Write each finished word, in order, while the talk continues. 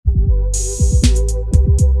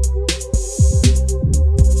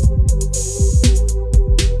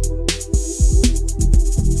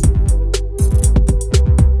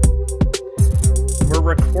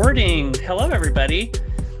Maddie.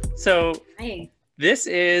 So Hi. This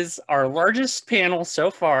is our largest panel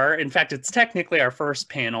so far. In fact, it's technically our first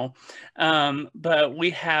panel. But we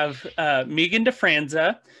have Megan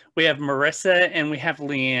DeFranza, we have Marissa, and we have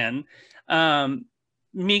Lianne.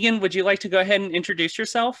 Megan, would you like to go ahead and introduce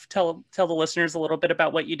yourself? Tell the listeners a little bit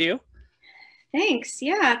about what you do. Thanks.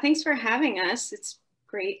 Yeah, thanks for having us. It's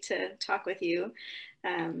great to talk with you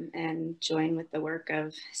and join with the work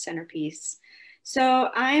of Centerpiece. So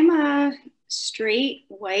I'm a straight,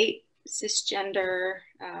 white, cisgender,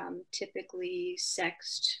 typically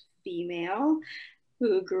sexed female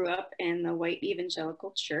who grew up in the white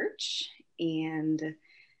evangelical church and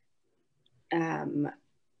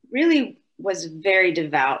really was very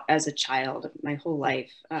devout as a child my whole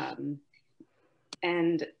life,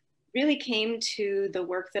 and really came to the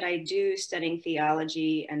work that I do studying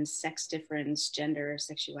theology and sex difference, gender,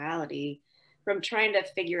 sexuality from trying to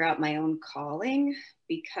figure out my own calling,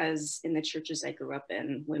 because in the churches I grew up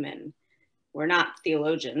in, women were not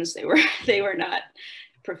theologians. They were not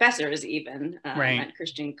professors even at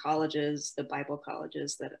Christian colleges, the Bible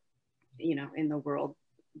colleges that, in the world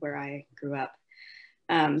where I grew up.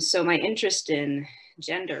 So my interest in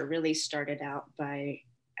gender really started out by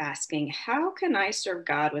asking, how can I serve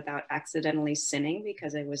God without accidentally sinning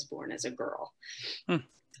because I was born as a girl?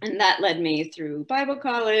 And that led me through Bible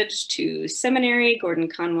college to seminary, Gordon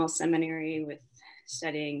Conwell Seminary, with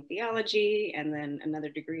studying theology, and then another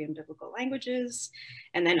degree in biblical languages,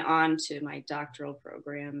 and then on to my doctoral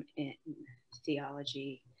program in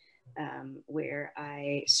theology, where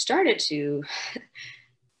I started to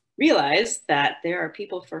realize that there are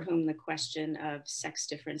people for whom the question of sex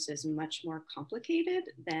difference is much more complicated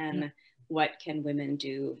than what can women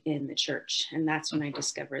do in the church. And that's when I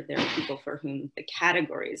discovered there are people for whom the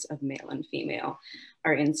categories of male and female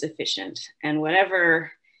are insufficient. And whatever,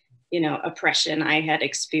 oppression I had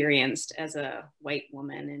experienced as a white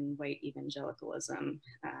woman in white evangelicalism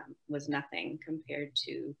was nothing compared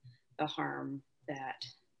to the harm that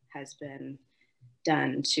has been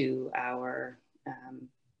done to our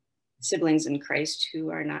siblings in Christ who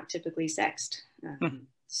are not typically sexed.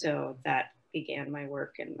 So that began my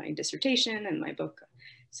work and my dissertation and my book,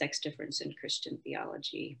 Sex Difference in Christian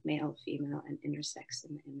Theology, Male, Female, and Intersex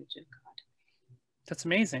in the Image of God. That's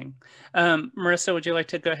amazing. Marissa, would you like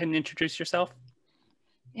to go ahead and introduce yourself?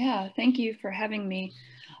 Yeah, thank you for having me.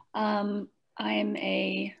 I'm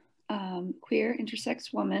a queer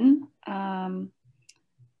intersex woman. I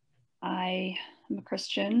am a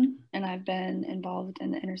Christian, and I've been involved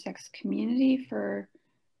in the intersex community for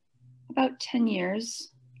about 10 years.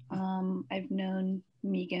 I've known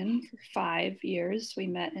Megan for 5 years. We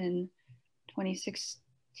met in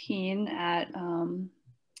 2016 at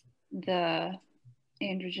the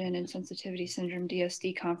Androgen and Sensitivity Syndrome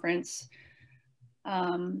DSD conference.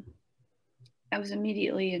 I was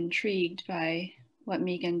immediately intrigued by what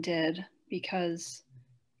Megan did, because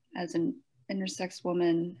as an intersex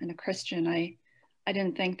woman and a Christian, I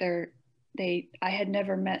didn't think I had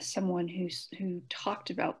never met someone who talked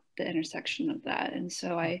about the intersection of that. And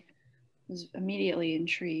so I was immediately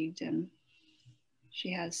intrigued, and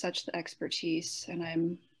she has such the expertise, and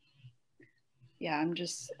I'm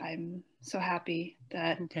so happy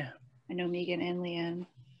that I know Megan and Lianne.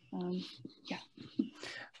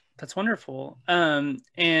 That's wonderful.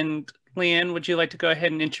 And Lianne, would you like to go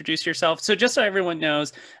ahead and introduce yourself? So just so everyone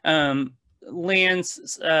knows,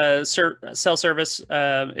 Lianne's cell service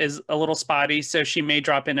is a little spotty, so she may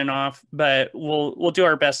drop in and off, but we'll do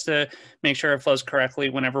our best to make sure it flows correctly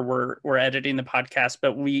whenever we're editing the podcast.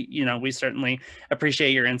 But we certainly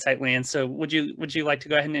appreciate your insight, Lianne. So would you like to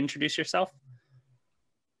go ahead and introduce yourself?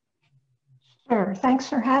 Sure. Thanks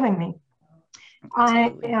for having me.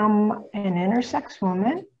 Absolutely. I am an intersex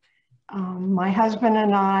woman. My husband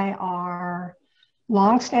and I are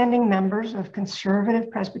longstanding members of conservative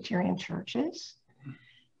Presbyterian churches,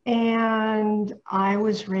 and I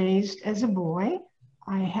was raised as a boy.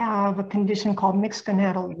 I have a condition called mixed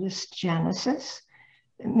gonadal dysgenesis.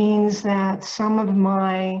 It means that some of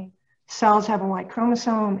my cells have a Y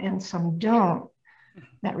chromosome and some don't.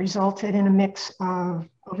 That resulted in a mix of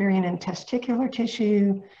ovarian and testicular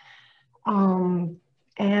tissue, and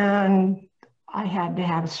I had to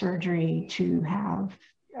have surgery to have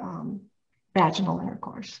vaginal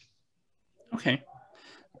intercourse. Okay.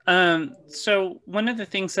 So one of the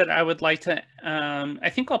things that I would like to, I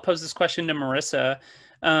think I'll pose this question to Marissa.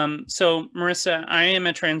 So Marissa, I am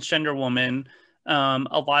a transgender woman.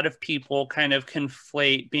 A lot of people kind of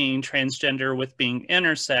conflate being transgender with being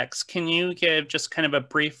intersex. Can you give just kind of a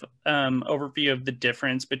brief overview of the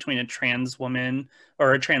difference between a trans woman,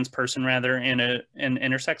 or a trans person rather, and an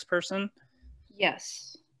intersex person?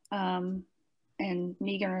 Yes. and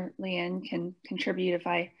Megan or Lianne can contribute if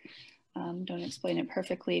I don't explain it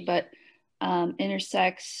perfectly, but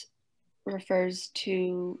intersex refers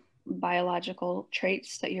to biological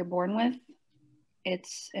traits that you're born with.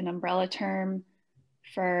 It's an umbrella term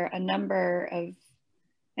for a number of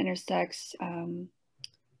intersex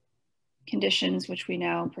conditions, which we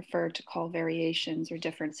now prefer to call variations or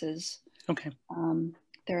differences. Okay.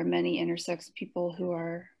 There are many intersex people who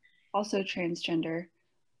are also transgender,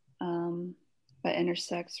 but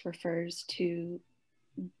intersex refers to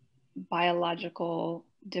biological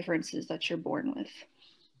differences that you're born with.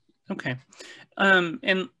 Okay.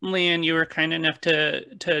 And Lianne, you were kind enough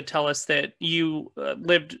to tell us that you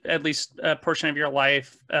lived at least a portion of your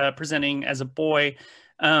life presenting as a boy.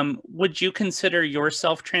 Would you consider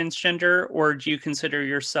yourself transgender, or do you consider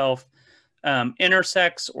yourself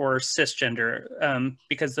intersex or cisgender?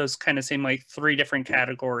 Because those kind of seem like three different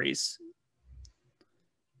categories.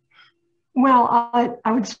 Well,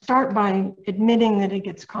 I would start by admitting that it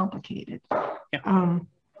gets complicated. Yeah.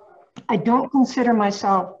 I don't consider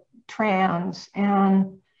myself trans,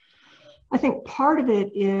 and I think part of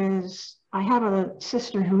it is I have a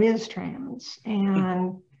sister who is trans,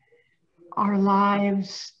 and our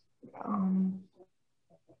lives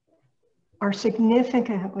are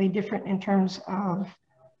significantly different in terms of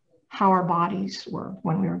how our bodies were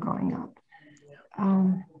when we were growing up.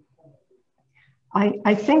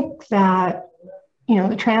 I think that, you know,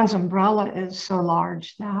 the trans umbrella is so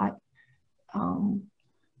large that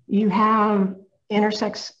you have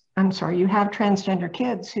you have transgender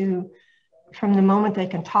kids who, from the moment they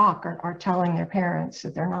can talk, are telling their parents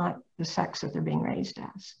that they're not the sex that they're being raised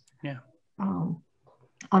as. Yeah.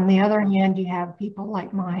 On the other hand, you have people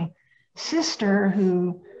like my sister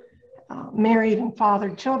who married and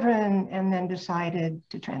fathered children and then decided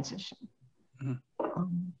to transition. Mm-hmm.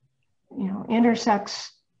 You know, intersex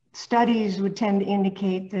studies would tend to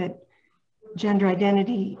indicate that gender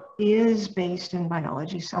identity is based in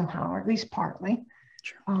biology somehow, or at least partly.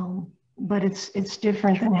 Sure. But it's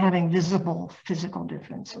different than having visible physical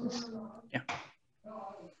differences. Yeah.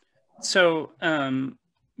 So,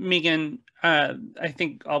 Megan, I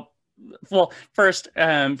think first,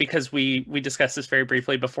 because we discussed this very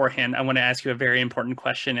briefly beforehand, I want to ask you a very important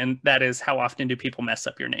question, and that is, how often do people mess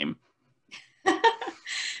up your name?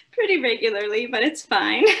 Pretty regularly, but it's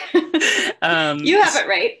fine. You have it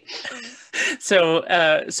right.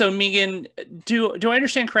 So Megan, do I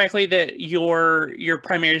understand correctly that your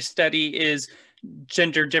primary study is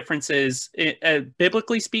gender differences,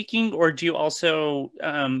 biblically speaking, or do you also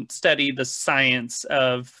study the science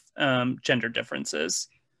of gender differences?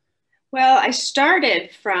 Well, I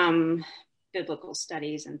started from biblical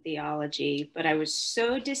studies and theology, but I was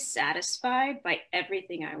so dissatisfied by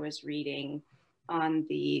everything I was reading on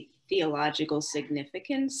the theological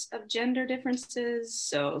significance of gender differences.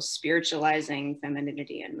 So spiritualizing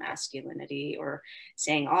femininity and masculinity, or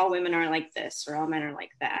saying all women are like this or all men are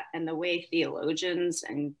like that. And the way theologians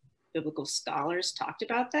and biblical scholars talked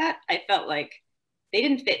about that, I felt like they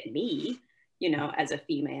didn't fit me, you know, as a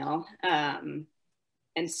female.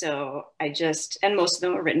 And so and most of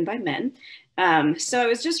them were written by men. So I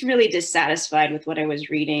was just really dissatisfied with what I was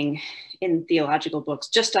reading in theological books,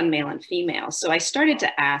 just on male and female. So I started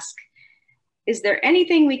to ask, is there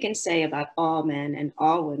anything we can say about all men and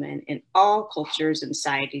all women in all cultures and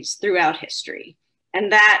societies throughout history?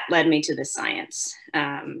 And that led me to the science.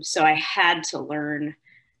 So I had to learn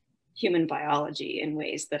human biology in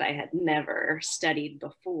ways that I had never studied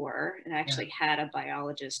before. And I actually had a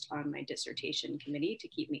biologist on my dissertation committee to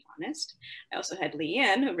keep me honest. I also had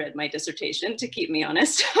Lianne, who read my dissertation, to keep me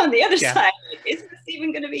honest on the other side. Is this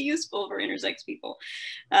even going to be useful for intersex people?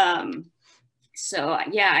 So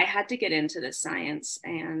yeah, I had to get into the science.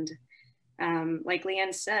 And like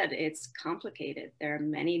Lianne said, it's complicated. There are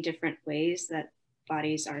many different ways that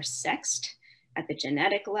bodies are sexed at the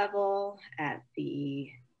genetic level, at the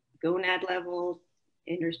gonad level,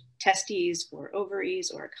 testes or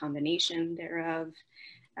ovaries or a combination thereof,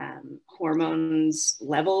 hormones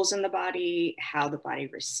levels in the body, how the body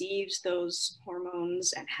receives those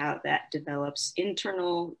hormones, and how that develops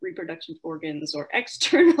internal reproductive organs or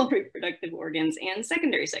external reproductive organs, and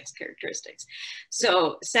secondary sex characteristics.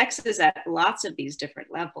 So sex is at lots of these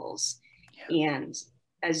different levels. Yeah. And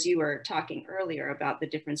as you were talking earlier about the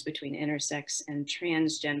difference between intersex and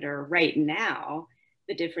transgender, right now,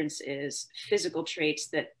 the difference is physical traits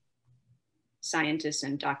that scientists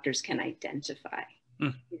and doctors can identify.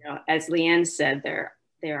 You know, as Lianne said, there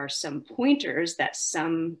are some pointers that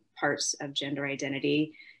some parts of gender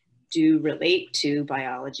identity do relate to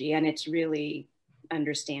biology, and it's really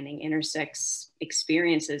understanding intersex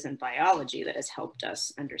experiences in biology that has helped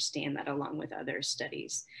us understand that, along with other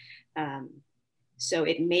studies. So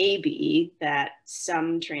it may be that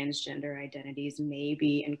some transgender identities may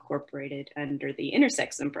be incorporated under the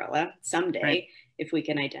intersex umbrella someday, right, if we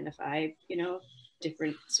can identify, you know,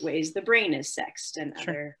 different ways the brain is sexed and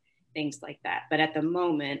sure, other things like that. But at the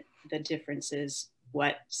moment, the difference is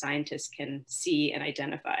what scientists can see and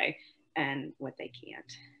identify and what they can't.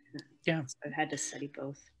 Yeah. So I've had to study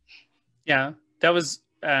both. Yeah, that's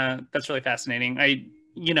really fascinating. I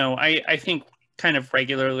think kind of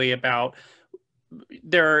regularly about,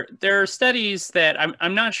 there are studies that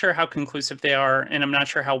I'm not sure how conclusive they are, and I'm not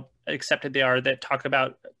sure how accepted they are, that talk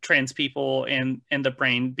about trans people and the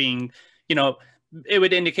brain being, you know, it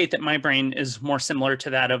would indicate that my brain is more similar to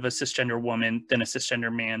that of a cisgender woman than a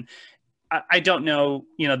cisgender man. I don't know,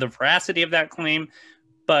 you know, the veracity of that claim,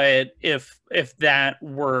 but if that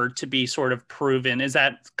were to be sort of proven, is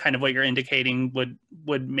that kind of what you're indicating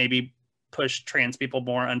would maybe push trans people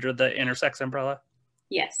more under the intersex umbrella?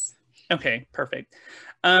 Yes. Okay, perfect.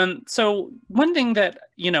 So one thing that,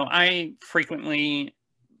 you know, I frequently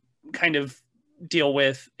kind of deal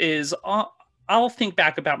with is I'll think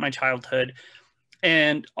back about my childhood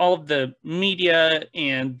and all of the media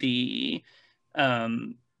and the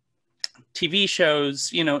TV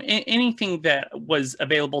shows, you know, anything that was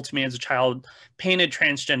available to me as a child painted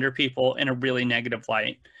transgender people in a really negative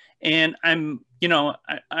light. And I'm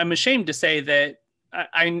ashamed to say that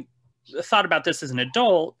I thought about this as an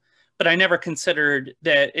adult, but I never considered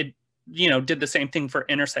that it, you know, did the same thing for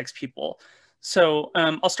intersex people. So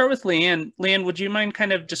I'll start with Lianne. Lianne, would you mind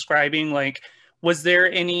kind of describing, like, was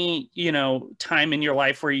there any, you know, time in your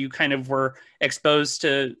life where you kind of were exposed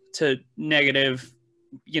to negative,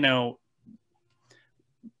 you know,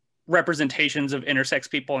 representations of intersex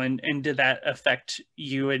people, and did that affect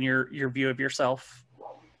you and your view of yourself?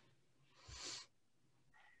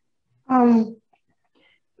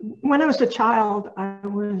 When I was a child, I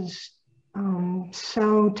was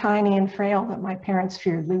so tiny and frail that my parents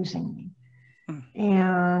feared losing me.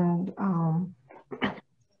 And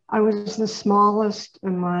I was the smallest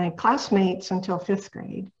of my classmates until 5th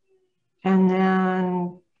grade, and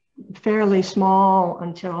then fairly small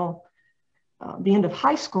until the end of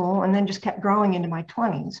high school, and then just kept growing into my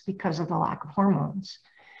 20s because of the lack of hormones.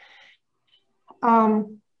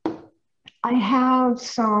 I have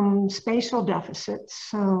some spatial deficits,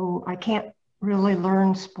 so I can't really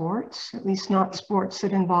learn sports, at least not sports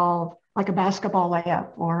that involve like a basketball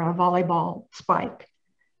layup or a volleyball spike.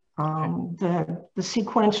 The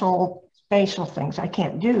sequential spatial things I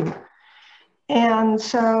can't do. And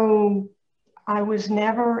so I was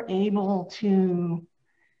never able to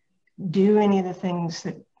do any of the things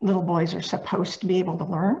that little boys are supposed to be able to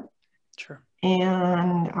learn. Sure.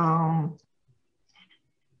 And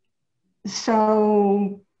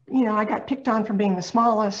so, you know, I got picked on for being the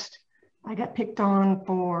smallest. I got picked on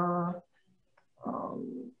for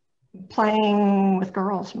playing with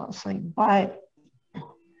girls mostly, but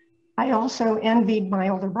I also envied my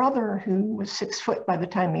older brother, who was 6 foot by the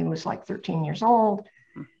time he was like 13 years old,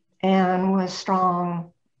 and was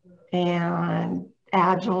strong and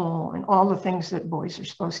agile and all the things that boys are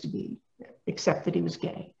supposed to be, except that he was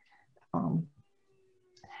gay.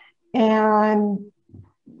 And,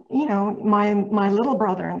 you know, my little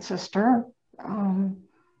brother and sister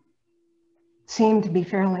seemed to be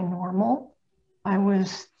fairly normal. I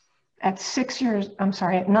was at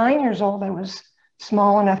 9 years old, I was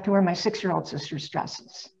small enough to wear my 6-year-old sister's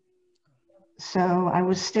dresses. So I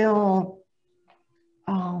was still,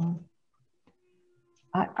 I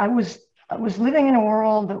was living in a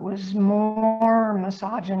world that was more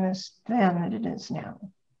misogynist then than it is now.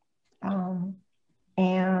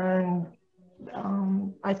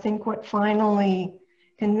 I think what finally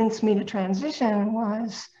convinced me to transition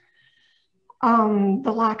was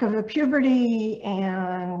the lack of a puberty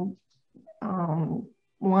and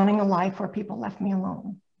wanting a life where people left me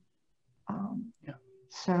alone. Yeah.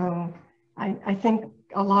 So I think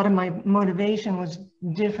a lot of my motivation was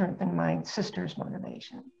different than my sister's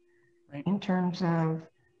motivation. Right. In terms of,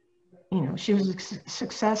 you know, she was a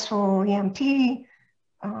successful EMT,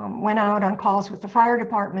 went out on calls with the fire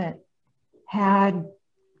department, had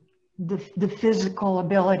the physical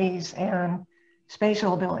abilities and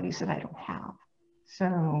spatial abilities that I don't have.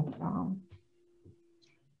 So,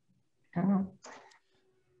 I don't know.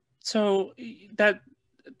 So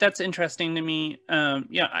that's interesting to me.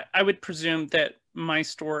 Yeah, I would presume that my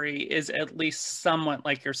story is at least somewhat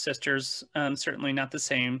like your sister's, certainly not the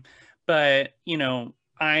same, but, you know,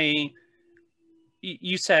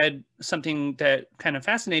 you said something that kind of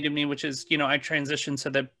fascinated me, which is, you know, I transitioned so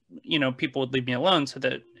that you know, people would leave me alone so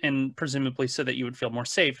that, and presumably so that you would feel more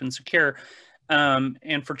safe and secure.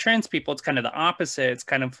 And for trans people, it's kind of the opposite. It's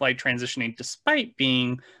kind of like transitioning despite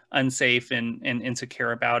being unsafe and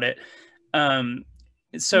insecure about it.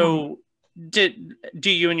 So do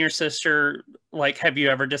you and your sister, like, have you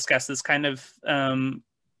ever discussed this kind of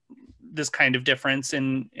difference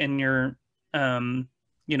in your,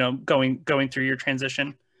 you know, going through your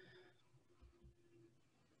transition?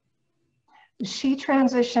 She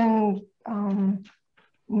transitioned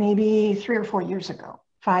maybe 3 or 4 years ago,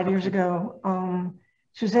 5 years ago.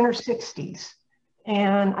 She was in her 60s.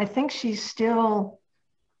 And I think she still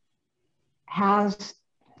has,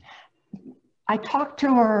 I talked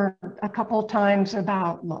to her a couple of times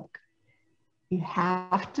about, look, you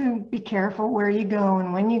have to be careful where you go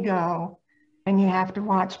and when you go, and you have to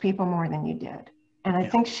watch people more than you did. And I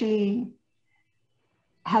think she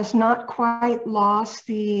has not quite lost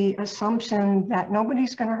the assumption that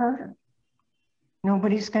nobody's going to hurt her.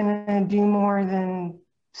 Nobody's going to do more than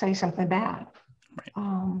say something bad. Right.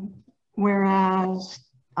 Whereas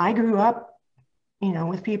I grew up, you know,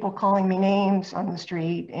 with people calling me names on the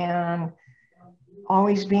street and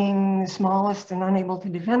always being the smallest and unable to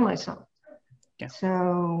defend myself. Yeah.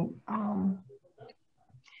 So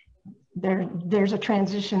there's a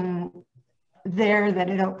transition there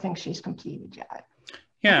that I don't think she's completed yet.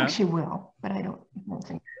 Yeah, I think she will, but I don't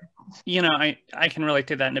think. You know, I can relate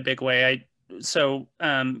to that in a big way.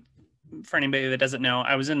 For anybody that doesn't know,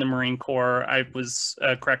 I was in the Marine Corps. I was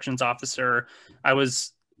a corrections officer. I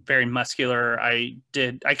was very muscular. I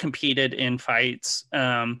competed in fights,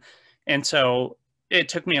 and so it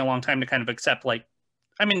took me a long time to kind of accept, like,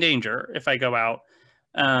 I'm in danger if I go out.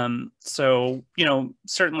 So, you know,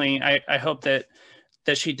 certainly I hope that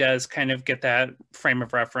she does kind of get that frame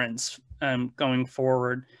of reference going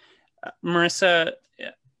forward. Marissa,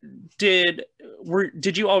 did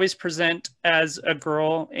you always present as a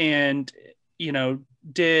girl? And, you know,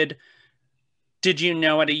 did you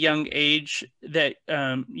know at a young age that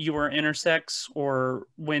you were intersex, or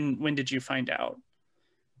when did you find out?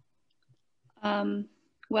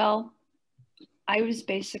 Well, I was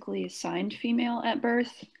basically assigned female at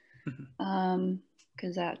birth,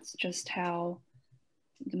 because that's just how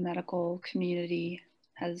the medical community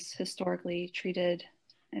has historically treated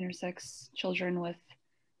intersex children with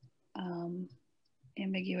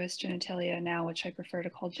ambiguous genitalia now, which I prefer to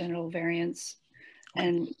call genital variants.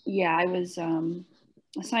 And yeah, I was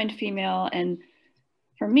assigned female, and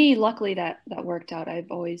for me, luckily that worked out.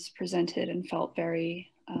 I've always presented and felt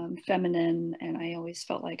very feminine, and I always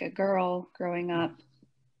felt like a girl growing up.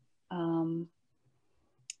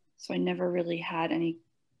 So I never really had any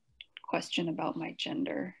question about my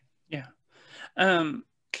gender. Yeah.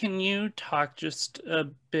 Can you talk just a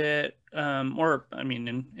bit, or I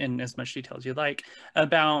mean, in as much detail as you like,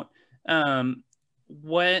 about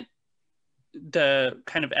what the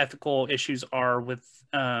kind of ethical issues are with,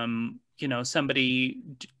 you know, somebody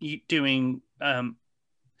doing, I'm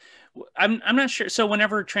not sure. So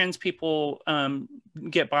whenever trans people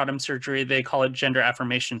get bottom surgery, they call it gender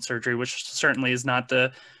affirmation surgery, which certainly is not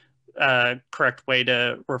the correct way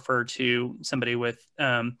to refer to somebody with,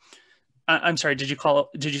 I'm sorry, did you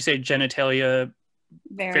say genitalia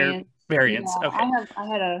variants? Yeah, Okay. I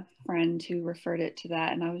had a friend who referred it to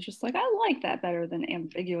that, and I was just like, I like that better than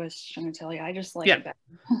ambiguous genitalia. I just like it better.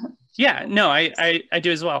 Yeah, no, I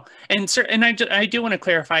do as well. And I do want to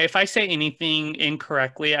clarify, if I say anything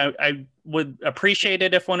incorrectly, I would appreciate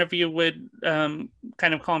it if one of you would kind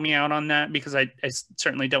of call me out on that, because I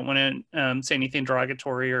certainly don't want to say anything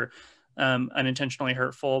derogatory or unintentionally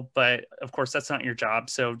hurtful, but of course that's not your job.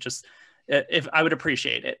 So just, if I would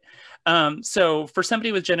appreciate it. So for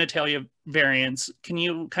somebody with genitalia variants, can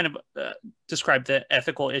you kind of describe the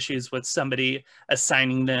ethical issues with somebody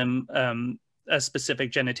assigning them a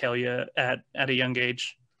specific genitalia at a young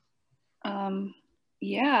age?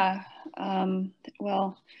 Yeah.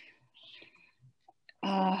 Well,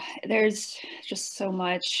 there's just so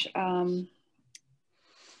much. I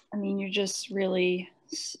mean, you're just really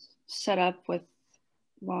set up with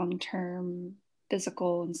long-term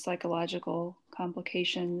physical and psychological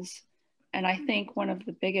complications. And I think one of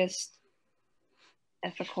the biggest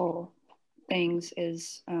ethical things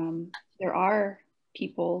is there are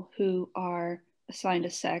people who are assigned a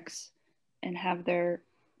sex and have their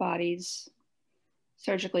bodies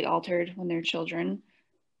surgically altered when they're children,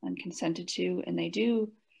 unconsented to, and they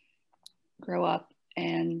do grow up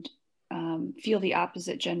and feel the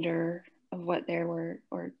opposite gender of what they were,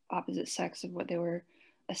 or opposite sex of what they were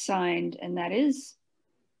assigned. And that is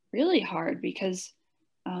really hard, because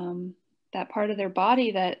that part of their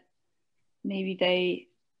body that maybe they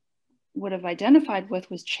would have identified with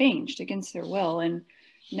was changed against their will. And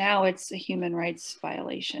now it's a human rights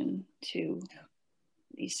violation to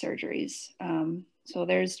these surgeries. So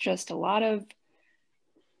there's just a lot of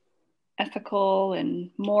ethical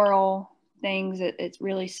and moral things. It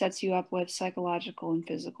really sets you up with psychological and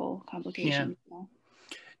physical complications.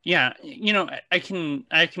 Yeah, you know, I can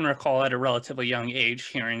recall at a relatively young age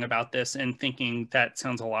hearing about this and thinking that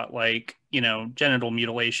sounds a lot like, you know, genital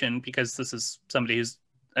mutilation, because this is somebody who's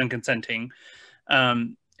unconsenting.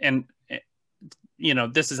 And you know,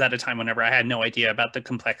 this is at a time whenever I had no idea about the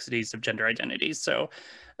complexities of gender identities. So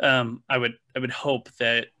I would hope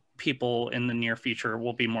that people in the near future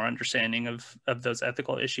will be more understanding of those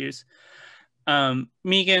ethical issues.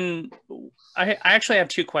 Megan, I actually have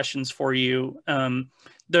two questions for you.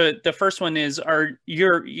 The first one is,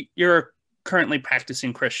 you're currently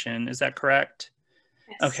practicing Christian, is that correct?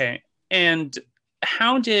 Yes. Okay. And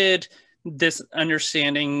how did this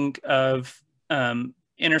understanding of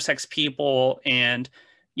intersex people and,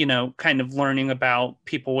 you know, kind of learning about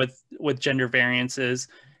people with gender variances,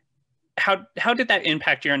 how did that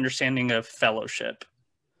impact your understanding of fellowship?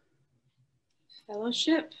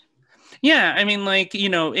 Fellowship? Yeah, I mean, like, you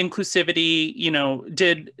know, inclusivity, you know,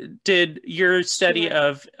 did your study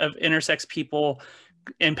of intersex people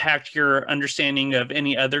impact your understanding of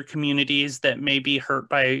any other communities that may be hurt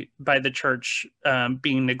by the church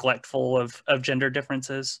being neglectful of gender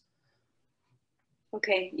differences?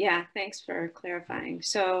 Okay, yeah, thanks for clarifying.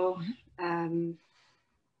 So,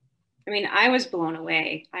 I mean, I was blown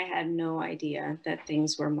away. I had no idea that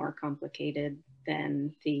things were more complicated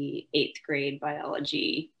than the 8th grade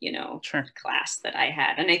biology, you know, class that I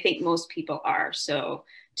had. And I think most people are. So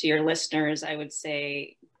to your listeners, I would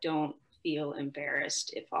say, don't feel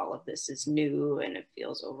embarrassed if all of this is new and it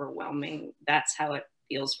feels overwhelming. That's how it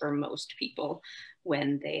feels for most people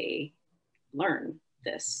when they learn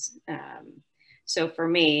this. So for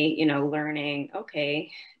me, you know, learning,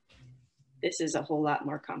 okay, this is a whole lot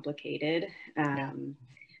more complicated.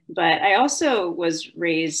 But I also was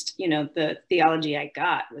raised, you know, the theology I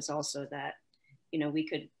got was also that, you know, we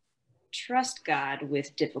could trust God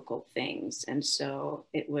with difficult things. And so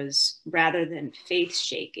it was, rather than faith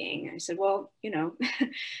shaking, I said, well, you know,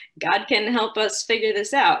 God can help us figure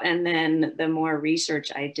this out. And then the more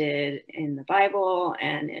research I did in the Bible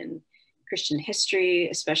and in Christian history,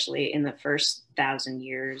 especially in the first 1,000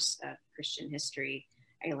 years of Christian history,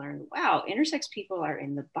 I learned, wow, intersex people are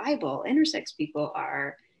in the Bible. Intersex people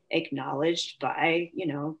are acknowledged by, you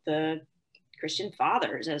know, the Christian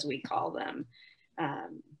fathers, as we call them.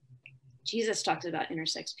 Jesus talks about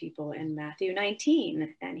intersex people in Matthew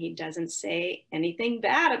 19, and he doesn't say anything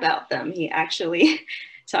bad about them. He actually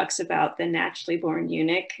talks about the naturally born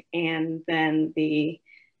eunuch and then the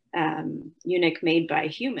eunuch made by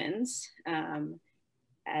humans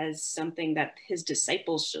as something that his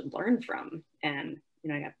disciples should learn from. And you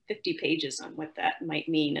know, I got 50 pages on what that might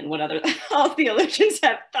mean and what other all theologians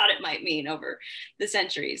have thought it might mean over the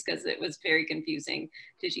centuries, because it was very confusing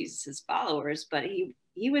to Jesus's followers. But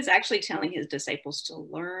he was actually telling his disciples to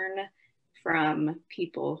learn from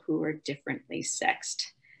people who are differently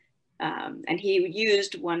sexed. And he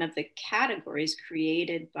used one of the categories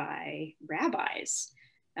created by rabbis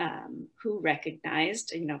who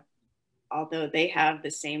recognized, you know, although they have the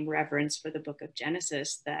same reverence for the book of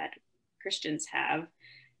Genesis that Christians have,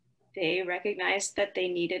 they recognized that they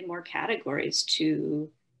needed more categories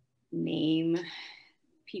to name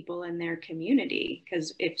people in their community.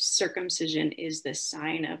 Because if circumcision is the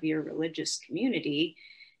sign of your religious community,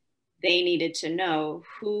 they needed to know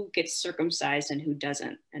who gets circumcised and who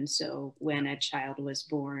doesn't. And so when a child was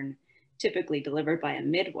born, typically delivered by a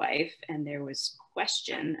midwife, and there was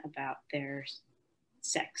question about their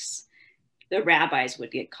sex, the rabbis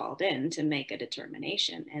would get called in to make a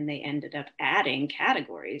determination, and they ended up adding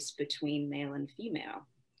categories between male and female.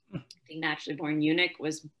 The naturally born eunuch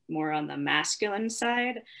was more on the masculine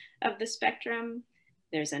side of the spectrum.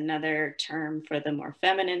 There's another term for the more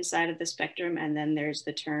feminine side of the spectrum, and then there's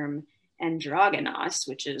the term androgynous,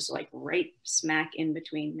 which is like right smack in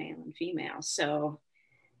between male and female. So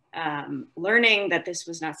learning that this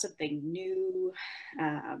was not something new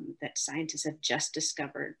that scientists have just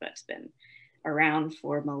discovered, but it's been around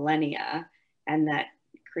for millennia, and that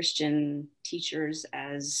Christian teachers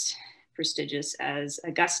as prestigious as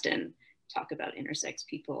Augustine talk about intersex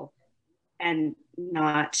people, and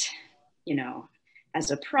not, you know,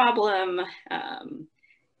 as a problem,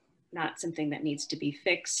 not something that needs to be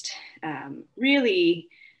fixed, really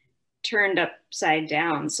turned upside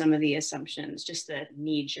down some of the assumptions, just the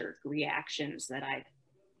knee-jerk reactions that I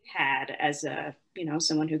had as a, you know,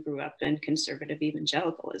 someone who grew up in conservative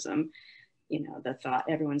evangelicalism. you know, the thought,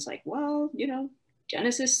 everyone's like, well, you know,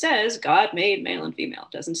 Genesis says God made male and female,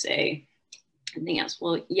 doesn't say anything else.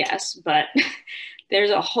 Well, yes, but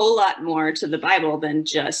there's a whole lot more to the Bible than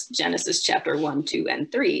just Genesis chapter 1, 2,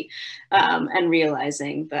 and 3, and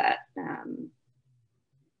realizing that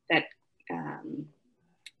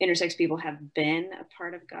intersex people have been a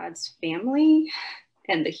part of God's family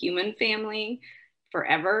and the human family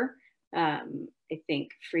forever, I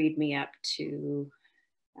think freed me up to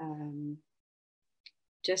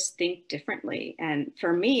just think differently. And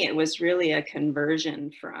for me, it was really a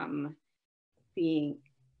conversion from being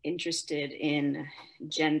interested in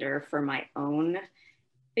gender for my own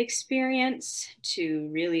experience to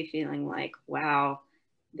really feeling like, wow,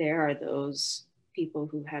 there are those people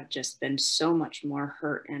who have just been so much more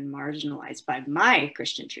hurt and marginalized by my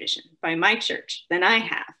Christian tradition, by my church, than I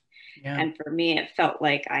have. Yeah. And for me, it felt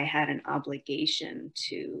like I had an obligation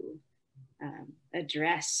to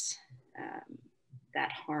address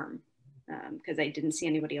that harm because I didn't see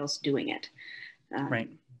anybody else doing it. Right.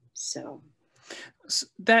 So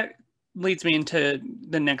that leads me into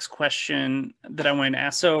the next question that I wanted to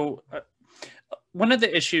ask. So one of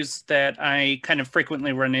the issues that I kind of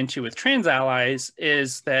frequently run into with trans allies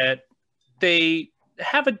is that they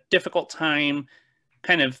have a difficult time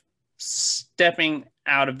kind of stepping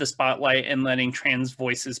out of the spotlight and letting trans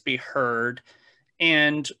voices be heard.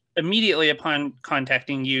 And immediately upon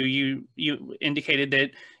contacting you, you indicated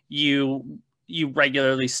that you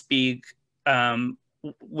regularly speak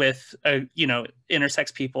with you know,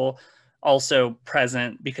 intersex people also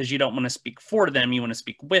present because you don't want to speak for them, you want to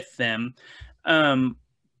speak with them.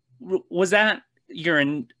 Was that your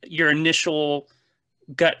initial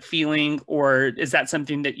gut feeling, or is that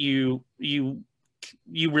something that you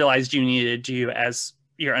realized you needed to as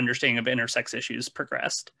your understanding of intersex issues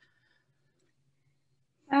progressed?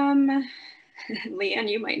 Lianne,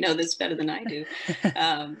 you might know this better than I do.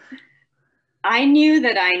 I knew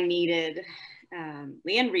that I needed,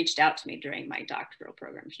 Lianne reached out to me during my doctoral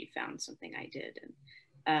program. She found something I did,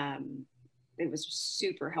 and it was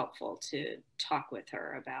super helpful to talk with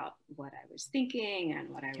her about what I was thinking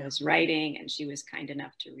and what I was writing. And she was kind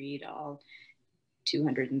enough to read all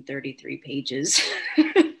 233 pages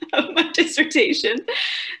of my dissertation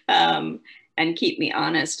and keep me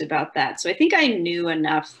honest about that. So I think I knew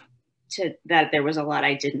enough that there was a lot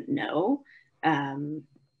I didn't know,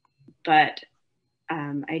 but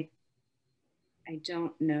I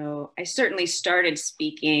don't know. I certainly started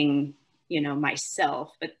speaking, you know,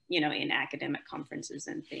 myself, but, you know, in academic conferences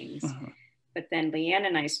and things. But then Lianne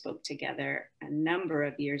and I spoke together a number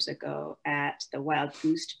of years ago at the Wild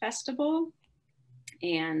Goose Festival.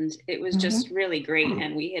 And it was just really great.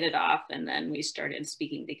 And we hit it off, and then we started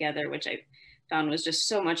speaking together, which I found was just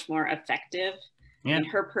so much more effective. Yeah. And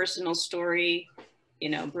her personal story, you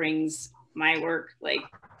know, brings my work, like,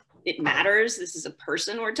 it matters. This is a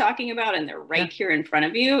person we're talking about, and they're right here in front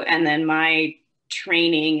of you. And then my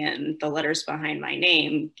training and the letters behind my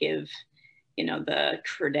name give, you know, the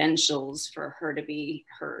credentials for her to be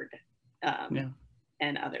heard,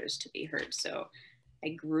 and others to be heard. So I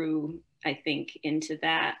grew, I think, into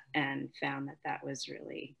that and found that that was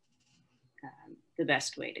really the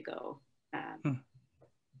best way to go.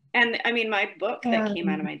 And I mean, my book that came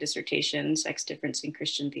out of my dissertation, Sex Difference in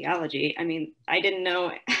Christian Theology, I mean, I didn't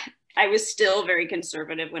know, I was still very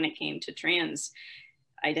conservative when it came to trans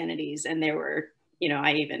identities. And there were, you know,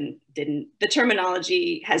 I even didn't, the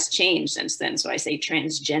terminology has changed since then. So I say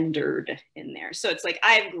transgendered in there. So it's like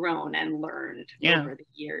I've grown and learned over the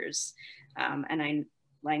years. And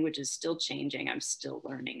language is still changing. I'm still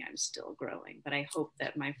learning. I'm still growing. But I hope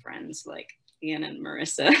that my friends like Lianne and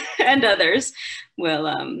Marissa and others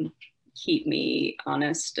will keep me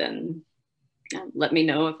honest and let me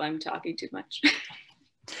know if I'm talking too much.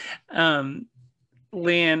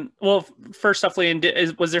 Lianne, well, first off,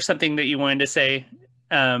 Lianne, was there something that you wanted to say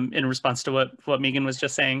in response to what Megan was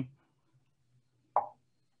just saying?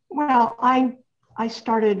 Well, I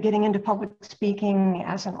started getting into public speaking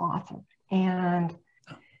as an author, and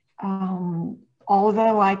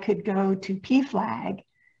although I could go to PFLAG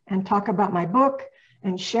and talk about my book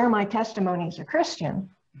and share my testimony as a Christian,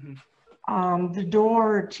 the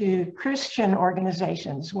door to Christian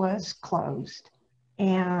organizations was closed.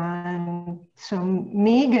 And so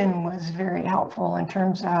Megan was very helpful in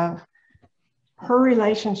terms of her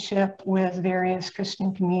relationship with various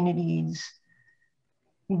Christian communities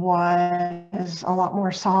was a lot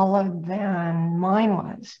more solid than mine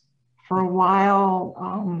was. For a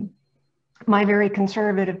while, my very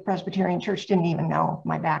conservative Presbyterian church didn't even know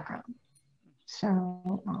my background.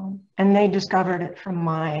 So, and they discovered it from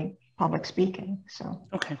my public speaking, so.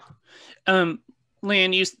 Okay.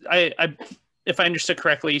 Lianne, I if I understood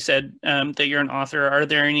correctly, you said that you're an author. Are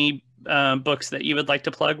there any books that you would like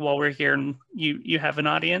to plug while we're here and you have an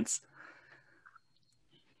audience?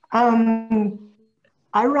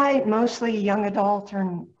 I write mostly young adult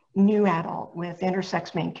or new adult with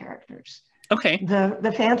intersex main characters. Okay.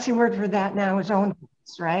 The fancy word for that now is own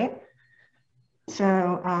books, right?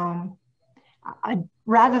 So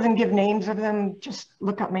rather than give names of them, just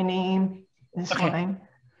look up my name. It's fine.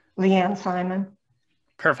 Lianne Simon.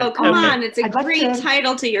 Perfect. Oh, come okay. on. It's a great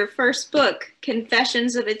title to your first book,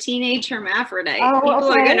 Confessions of a Teenage Hermaphrodite. Oh, People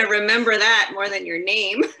are okay. going to remember that more than your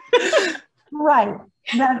name. Right.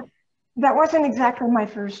 That wasn't exactly my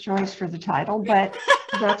first choice for the title, but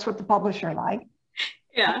that's what the publisher liked.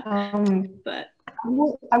 Yeah. But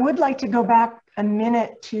I would like to go back a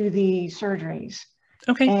minute to the surgeries.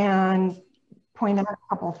 Okay. And point out a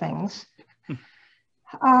couple things.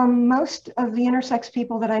 Most of the intersex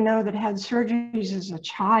people that I know that had surgeries as a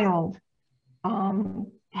child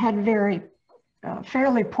had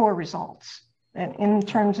fairly poor results in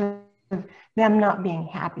terms of them not being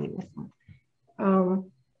happy with them.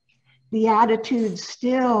 The attitude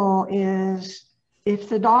still is, if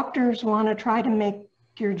the doctors want to try to make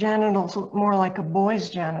your genitals look more like a boy's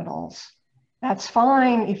genitals, that's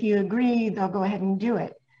fine. If you agree, they'll go ahead and do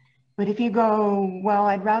it. But if you go, well,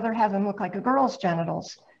 I'd rather have them look like a girl's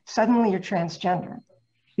genitals, suddenly you're transgender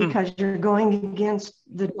because you're going against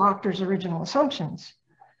the doctor's original assumptions.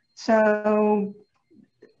 So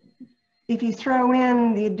if you throw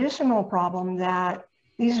in the additional problem that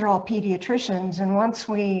these are all pediatricians, and once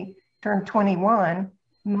we turn 21,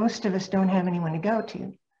 most of us don't have anyone to go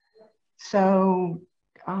to. So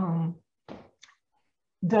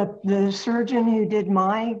the surgeon who did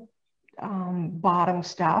my bottom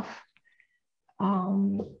stuff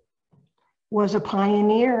was a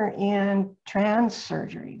pioneer in trans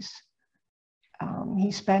surgeries.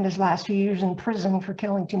 He spent his last few years in prison for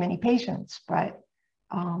killing too many patients, but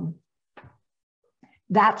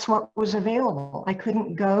that's what was available. I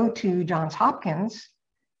couldn't go to Johns Hopkins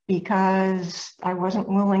because I wasn't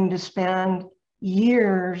willing to spend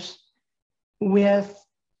years with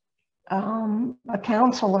a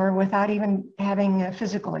counselor without even having a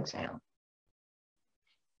physical exam.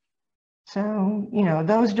 So, you know,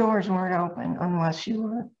 those doors weren't open unless you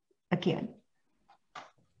were a kid.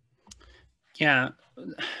 Yeah.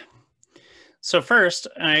 So first,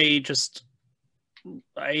 I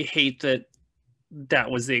hate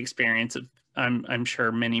that was the experience of, I'm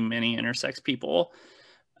sure, many intersex people.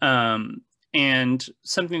 And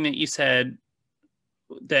something that you said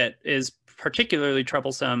that is particularly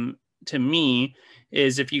troublesome to me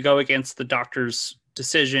is if you go against the doctor's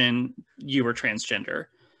decision, you were transgender.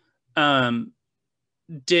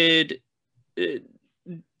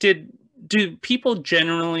 Do people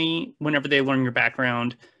generally, whenever they learn your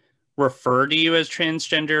background, refer to you as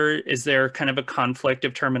transgender? Is there kind of a conflict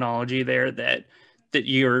of terminology there that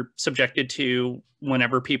you're subjected to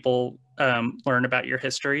whenever people learn about your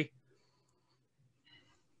history?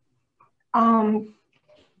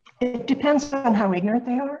 It depends on how ignorant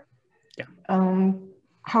they are. Yeah.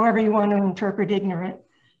 However you want to interpret ignorant.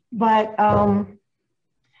 But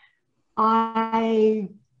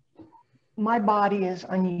my body is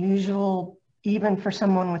unusual even for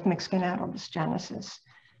someone with mixed gonadal dysgenesis.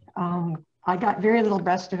 I got very little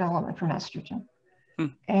breast development from estrogen.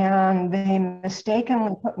 And they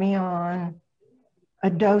mistakenly put me on a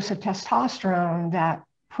dose of testosterone that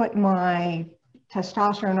put my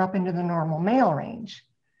testosterone up into the normal male range.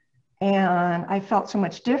 And I felt so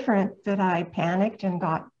much different that I panicked and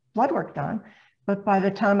got blood work done. But by the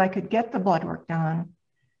time I could get the blood work done,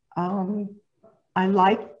 I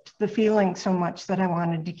liked the feeling so much that I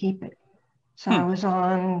wanted to keep it. So I was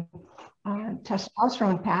on a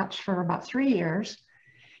testosterone patch for about 3 years,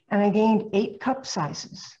 and I gained 8 cup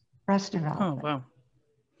sizes, breast development. Oh, wow.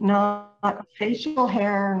 Not facial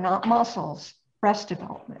hair, not muscles, breast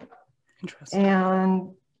development. Interesting.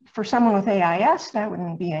 And for someone with AIS, that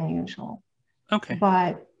wouldn't be unusual. Okay.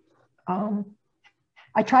 But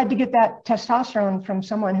I tried to get that testosterone from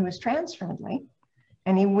someone who was trans friendly,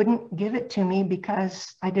 and he wouldn't give it to me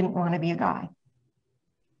because I didn't want to be a guy.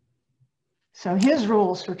 So his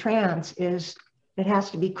rules for trans is it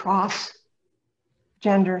has to be cross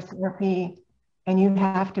gender therapy, and you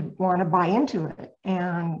have to want to buy into it.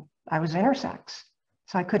 And I was intersex,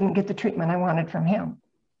 so I couldn't get the treatment I wanted from him.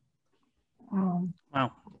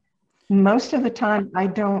 Wow. Most of the time, I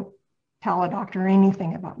don't tell a doctor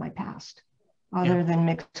anything about my past other than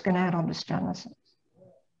mixed gonadal dysgenesis.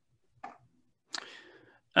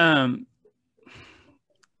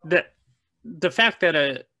 The fact that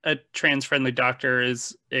a trans-friendly doctor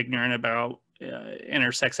is ignorant about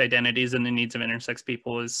intersex identities and the needs of intersex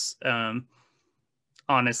people is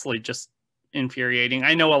honestly just infuriating.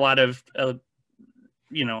 I know a lot of,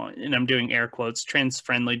 you know, and I'm doing air quotes,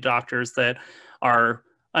 trans-friendly doctors that are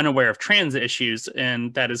unaware of trans issues,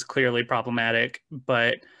 and that is clearly problematic.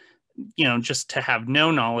 But, you know, just to have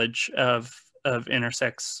no knowledge of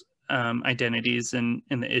intersex identities and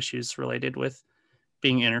the issues related with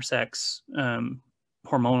being intersex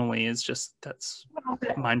hormonally is just, that's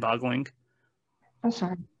mind-boggling. I'm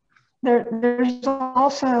sorry. There's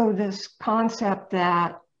also this concept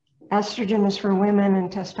that estrogen is for women and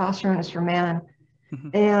testosterone is for men.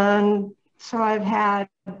 Mm-hmm. And so I had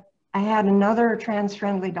another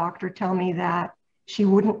trans-friendly doctor tell me that she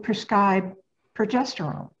wouldn't prescribe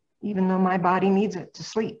progesterone, even though my body needs it to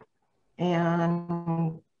sleep.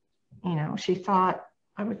 And, you know, she thought,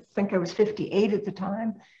 I would think I was 58 at the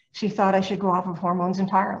time, she thought I should go off of hormones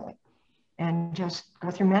entirely and just go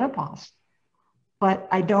through menopause. But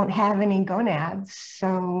I don't have any gonads,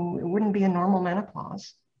 so it wouldn't be a normal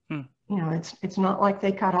menopause. You know, it's not like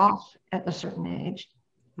they cut off at a certain age.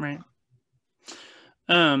 Right.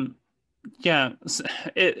 Yeah.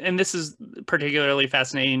 And this is particularly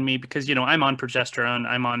fascinating to me because, you know, I'm on progesterone,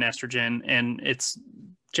 I'm on estrogen, and it's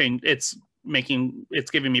giving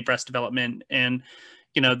me breast development. And,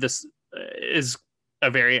 you know, this is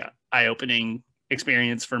a very eye-opening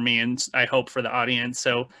experience for me, and I hope for the audience.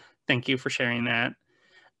 So thank you for sharing that.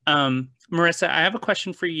 Marissa, I have a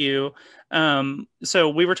question for you. So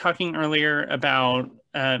we were talking earlier about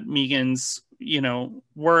Megan's, you know,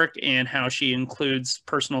 work and how she includes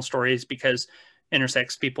personal stories because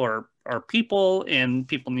intersex people are people, and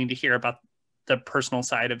people need to hear about the personal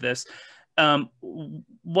side of this.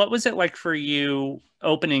 What was it like for you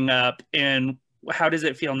opening up, and how does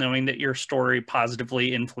it feel knowing that your story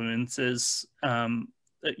positively influences,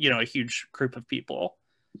 you know, a huge group of people?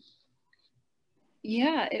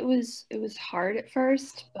 Yeah, it was hard at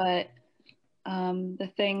first, but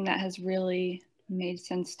the thing that has really made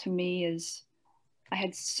sense to me is I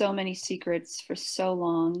had so many secrets for so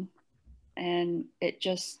long, and it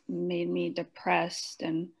just made me depressed.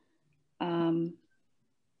 And now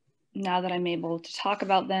that I'm able to talk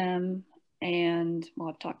about them, and well,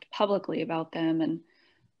 I've talked publicly about them,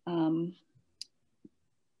 and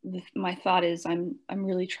my thought is I'm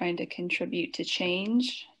really trying to contribute to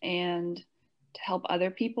change and to help other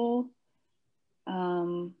people.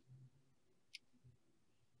 And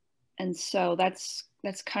so that's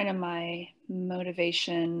kind of my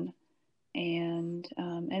motivation, and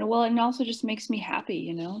well, and also just makes me happy,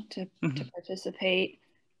 you know, to participate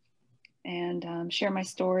and share my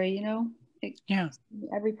story. You know, yeah,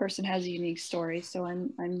 every person has a unique story, so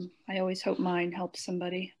I always hope mine helps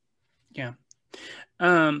somebody. Yeah.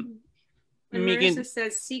 When Megan, Marissa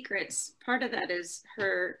says secrets, part of that is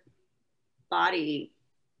her body,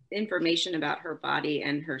 information about her body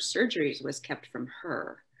and her surgeries was kept from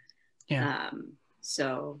her. Yeah.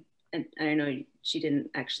 So, and I know she didn't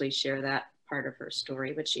actually share that part of her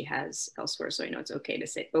story, but she has elsewhere. So I know it's okay to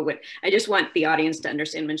say, but I just want the audience to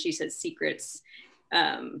understand when she says secrets,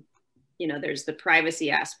 you know, there's the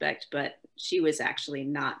privacy aspect, but she was actually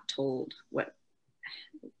not told what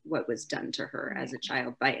was done to her as a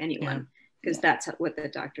child by anyone. Because that's what the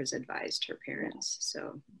doctors advised her parents.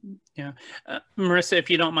 So, yeah, Marissa, if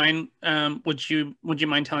you don't mind, would you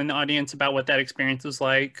mind telling the audience about what that experience was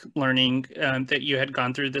like, learning that you had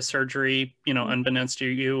gone through the surgery, you know, unbeknownst to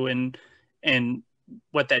you, and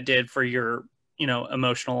what that did for your, you know,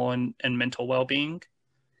 emotional and mental well-being?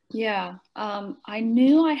 Yeah, I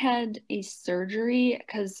knew I had a surgery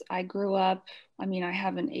because I grew up. I mean, I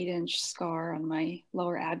have an 8-inch scar on my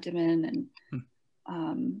lower abdomen, and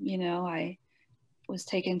you know, I was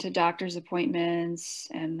taken to doctor's appointments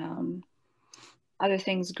and other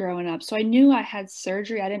things growing up. So I knew I had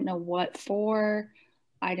surgery. I didn't know what for.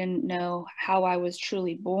 I didn't know how I was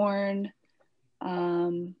truly born.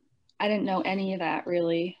 I didn't know any of that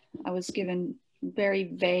really. I was given very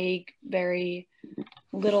vague, very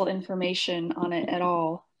little information on it at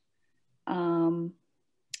all.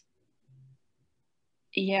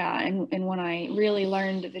 Yeah, and when I really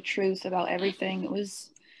learned the truth about everything,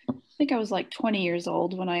 I think I was like 20 years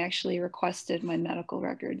old when I actually requested my medical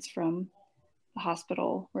records from the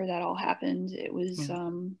hospital where that all happened. It was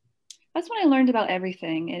that's when I learned about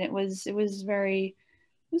everything, and it was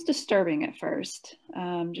disturbing at first,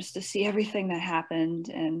 just to see everything that happened,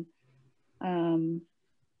 and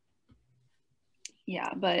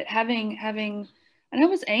yeah, but having and I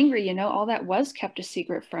was angry, you know, all that was kept a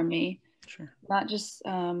secret from me. Sure. Not just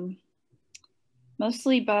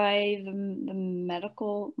mostly by the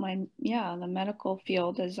medical, the medical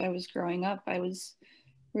field. As I was growing up, I was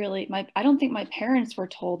really, I don't think my parents were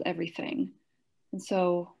told everything. And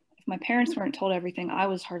so if my parents weren't told everything, I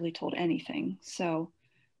was hardly told anything. So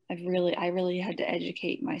I really had to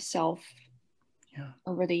educate myself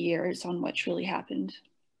over the years on what's really happened.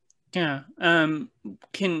 Yeah.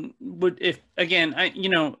 If again,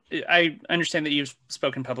 I understand that you've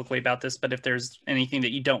spoken publicly about this, but if there's anything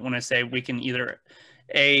that you don't want to say, we can either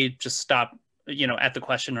A, just stop, at the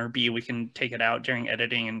question, or B, we can take it out during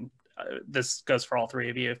editing. And this goes for all three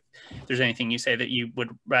of you. If there's anything you say that you would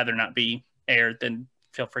rather not be aired, then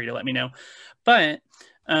feel free to let me know. But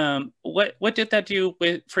what did that do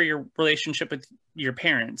for your relationship with your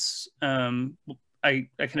parents? I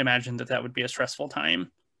can imagine that would be a stressful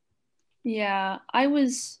time. Yeah, I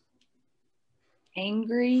was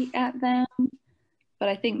angry at them, but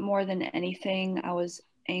I think more than anything, I was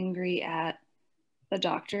angry at the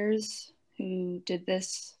doctors who did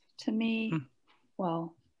this to me.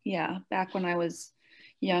 Well, yeah, back when I was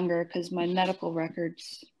younger, because my medical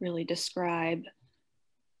records really describe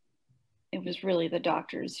it was really the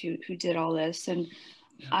doctors who did all this. And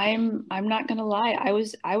I'm not gonna lie, I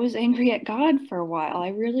was angry at God for a while. I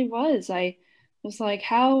really was. I was like,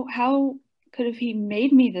 how could have he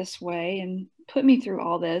made me this way and put me through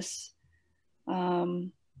all this?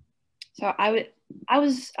 So I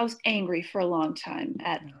was angry for a long time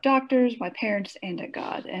at doctors, my parents, and at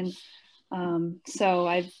God. And so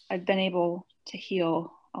I've been able to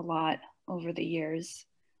heal a lot over the years,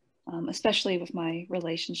 especially with my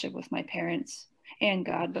relationship with my parents and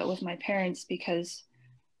God, but with my parents, because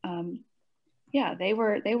they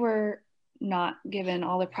were not given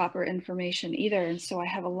all the proper information either. And so I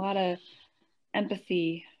have a lot of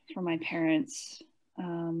empathy for my parents.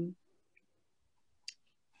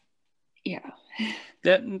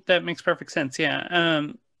 That makes perfect sense. Yeah.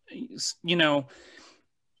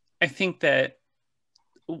 I think that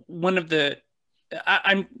one of the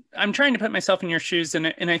I'm trying to put myself in your shoes, and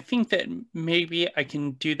I think that maybe I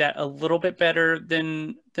can do that a little bit better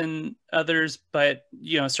than others, but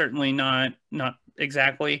certainly not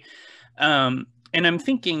exactly. And I'm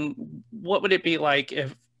thinking, what would it be like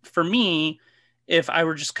if I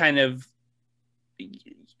were just kind of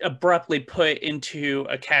abruptly put into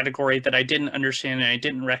a category that I didn't understand and I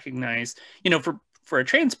didn't recognize, for a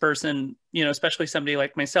trans person, especially somebody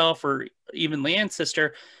like myself or even Lianne's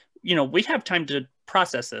sister, we have time to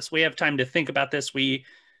process this. We have time to think about this. We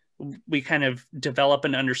kind of develop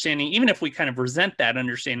an understanding, even if we kind of resent that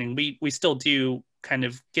understanding, we still do kind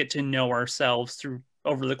of get to know ourselves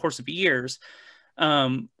over the course of years.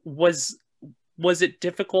 Was it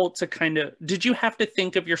difficult to did you have to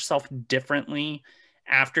think of yourself differently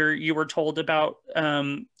after you were told about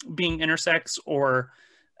being intersex, or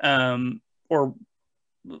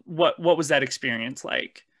what was that experience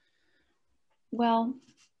like? Well,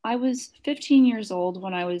 I was 15 years old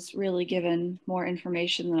when I was really given more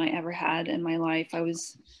information than I ever had in my life. I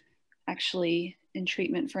was actually in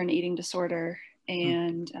treatment for an eating disorder,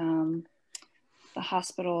 and the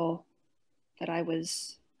hospital that I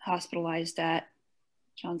was hospitalized at,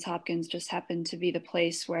 Johns Hopkins, just happened to be the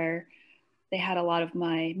place where they had a lot of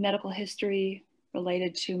my medical history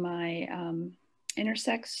related to my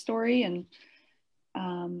intersex story. And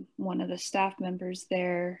one of the staff members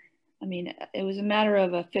there, it was a matter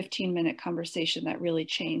of a 15-minute conversation that really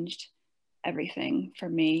changed everything for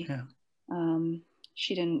me. Yeah.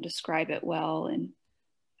 She didn't describe it well, and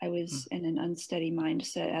I was in an unsteady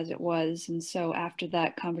mindset as it was. And so after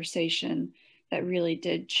that conversation, that really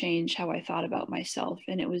did change how I thought about myself.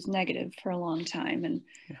 And it was negative for a long time. And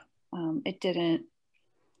it didn't,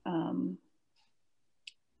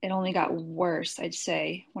 it only got worse, I'd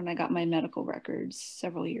say, when I got my medical records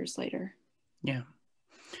several years later. Yeah.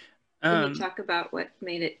 Can you talk about what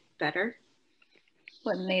made it better?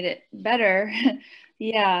 What made it better?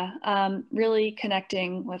 Yeah. Really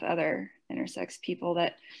connecting with other intersex people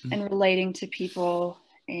and relating to people.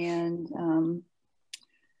 And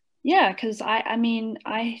because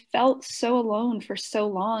I felt so alone for so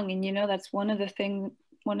long. And, that's one of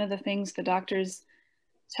the things the doctors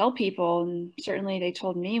tell people, and certainly they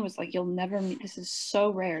told me, was like, you'll never meet, this is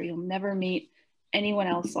so rare, you'll never meet anyone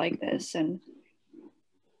else like this. And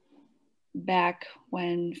back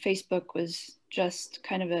when Facebook was just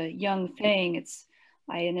kind of a young thing,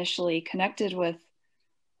 I initially connected with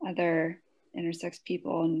other intersex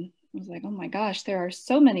people and was like, oh my gosh, there are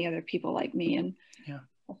so many other people like me. And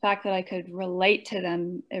the fact that I could relate to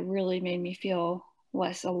them, it really made me feel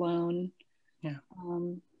less alone. Yeah.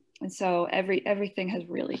 And so everything has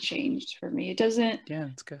really changed for me. It doesn't. Yeah,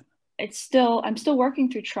 it's good. I'm still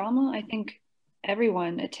working through trauma. I think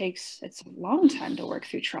everyone, it's a long time to work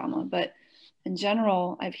through trauma, but in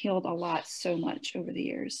general, I've healed a lot so much over the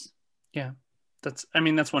years. Yeah, that's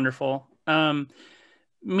wonderful.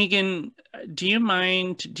 Megan, do you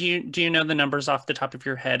mind, do you know the numbers off the top of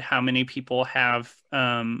your head, how many people have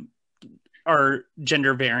are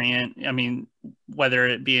gender variant? I mean, whether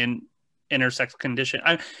it be an intersex condition.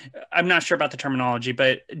 I'm not sure about the terminology,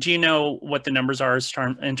 but do you know what the numbers are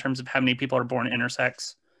in terms of how many people are born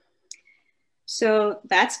intersex? So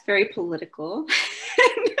that's very political.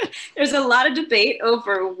 There's a lot of debate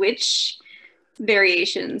over which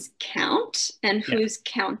variations count and who's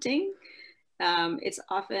counting. It's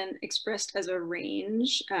often expressed as a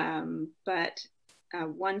range, but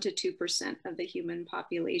 1 to 2% of the human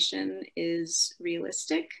population is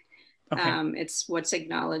realistic. Okay. It's what's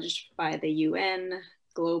acknowledged by the UN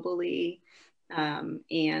globally.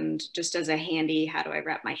 And just as a handy, how do I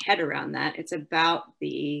wrap my head around that? It's about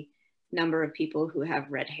the number of people who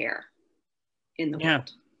have red hair in the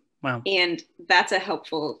world. Wow. And that's a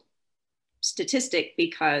helpful statistic,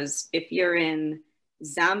 because if you're in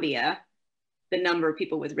Zambia, the number of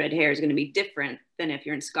people with red hair is going to be different than if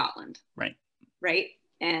you're in Scotland. Right. Right.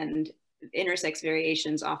 And intersex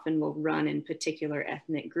variations often will run in particular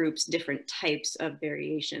ethnic groups, different types of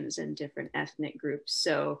variations in different ethnic groups.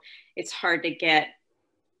 So it's hard to get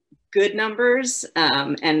good numbers.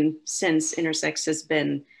 And since intersex has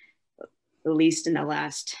been, at least in the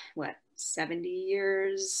last, 70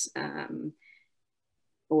 years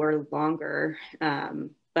or longer,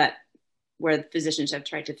 but where physicians have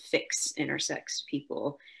tried to fix intersex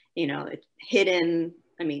people, it's hidden.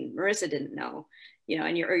 I mean, Marissa didn't know,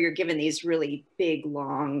 and you're given these really big,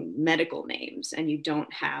 long medical names, and you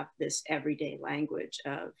don't have this everyday language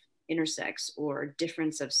of intersex or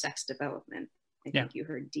difference of sex development. I think you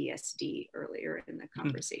heard DSD earlier in the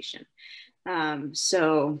conversation.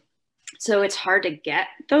 So it's hard to get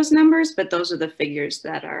those numbers, but those are the figures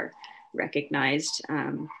that are recognized.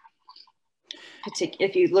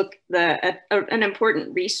 If you look, an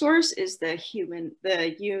important resource is the UN,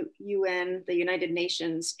 the United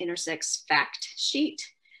Nations Intersex Fact Sheet.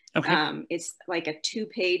 Okay. It's like a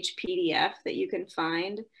 2-page PDF that you can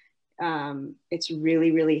find. It's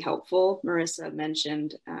really, really helpful. Marissa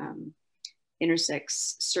mentioned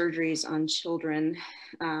intersex surgeries on children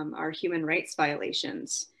are human rights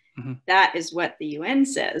violations. Mm-hmm. That is what the UN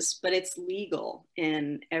says, but it's legal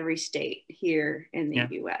in every state here in the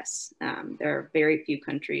US. There are very few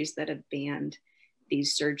countries that have banned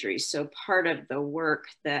these surgeries. So part of the work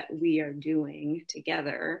that we are doing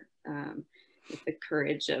together with the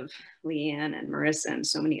courage of Lianne and Marissa and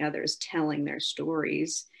so many others telling their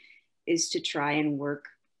stories is to try and work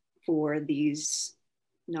for these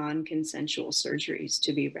non-consensual surgeries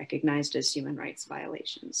to be recognized as human rights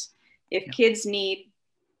violations. If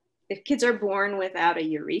kids are born without a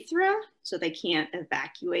urethra, so they can't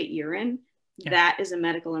evacuate urine, that is a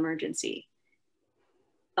medical emergency.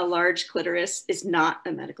 A large clitoris is not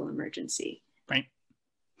a medical emergency. Right.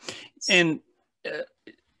 And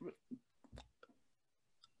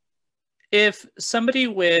if somebody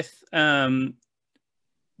with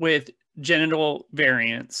genital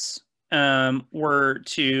variants were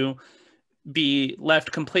to be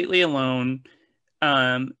left completely alone,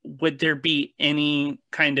 would there be any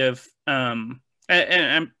kind of,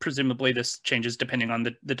 and presumably this changes depending on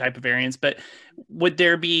the type of variants, but would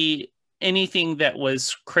there be anything that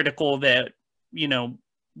was critical that,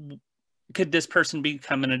 could this person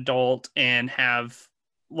become an adult and have,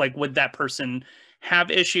 would that person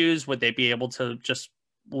have issues? Would they be able to just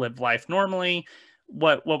live life normally?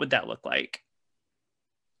 What would that look like?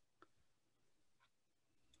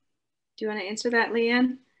 Do you want to answer that,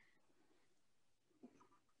 Lianne?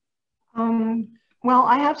 Well,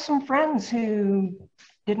 I have some friends who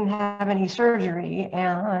didn't have any surgery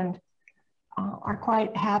and are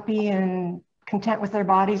quite happy and content with their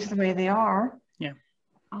bodies the way they are. Yeah.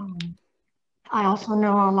 I also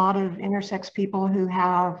know a lot of intersex people who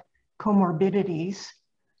have comorbidities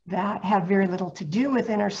that have very little to do with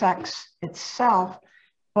intersex itself,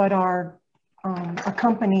 but are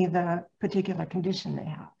accompany the particular condition they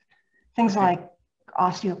have. Things like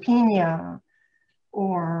osteopenia,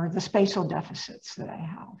 or the spatial deficits that I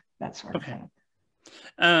have, that sort of thing.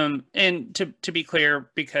 And to be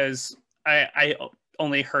clear, because I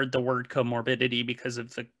only heard the word comorbidity because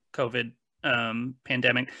of the COVID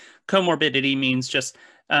pandemic. Comorbidity means just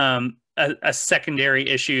a secondary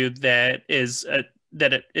issue that is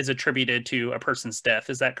attributed to a person's death.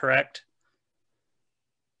 Is that correct?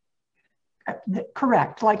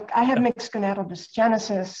 Correct. Like I have mixed gonadal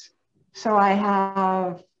dysgenesis, so I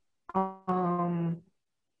have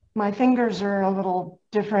my fingers are a little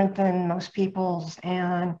different than most people's,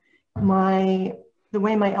 and my the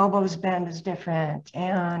way my elbows bend is different.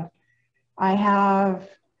 And I have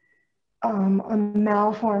a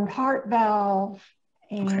malformed heart valve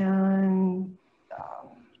and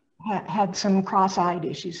had some cross-eyed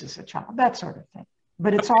issues as a child, that sort of thing.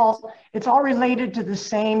 But it's all related to the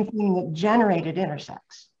same thing that generated intersex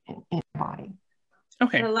in the body.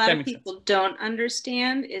 Okay. What a lot of people don't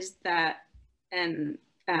understand is that, and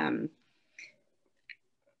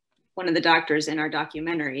one of the doctors in our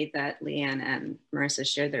documentary that Lianne and Marissa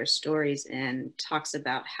share their stories in talks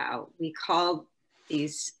about how we call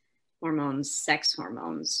these hormones sex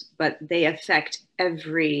hormones, but they affect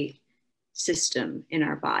every system in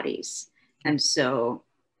our bodies. And so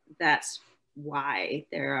that's why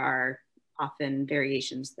there are often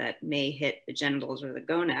variations that may hit the genitals or the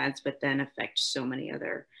gonads, but then affect so many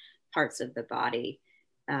other parts of the body.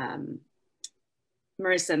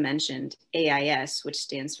 Marissa mentioned AIS, which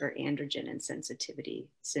stands for androgen insensitivity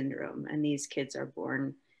syndrome. And these kids are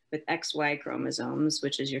born with XY chromosomes,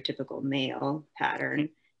 which is your typical male pattern,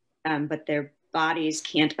 but their bodies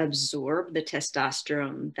can't absorb the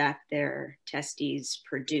testosterone that their testes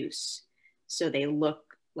produce. So they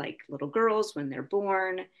look like little girls when they're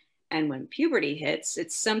born. And when puberty hits,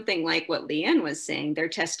 it's something like what Lianne was saying. Their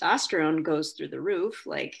testosterone goes through the roof,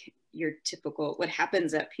 like your typical, what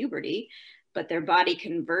happens at puberty, but their body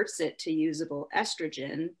converts it to usable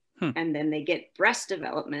estrogen. And then they get breast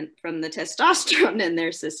development from the testosterone in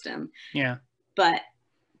their system. Yeah. But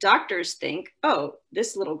doctors think, oh,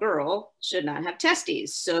 this little girl should not have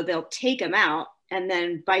testes. So they'll take them out. And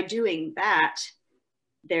then by doing that,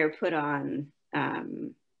 they're put on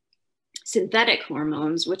synthetic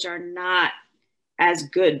hormones, which are not as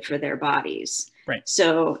good for their bodies. Right.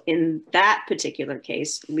 So in that particular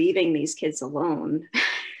case, leaving these kids alone,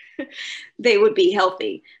 they would be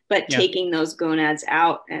healthy, but taking those gonads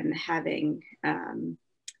out and having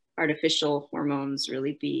artificial hormones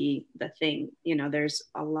really be the thing. You know, there's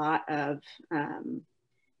a lot of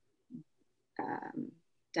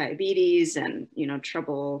diabetes and, you know,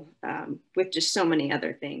 trouble with just so many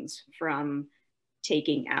other things from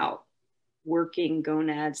taking out working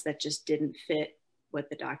gonads that just didn't fit what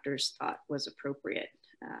the doctors thought was appropriate.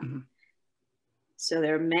 So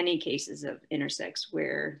there are many cases of intersex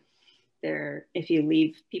where if you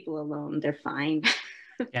leave people alone, they're fine.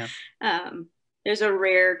 Yeah. There's a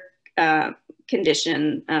rare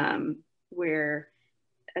condition where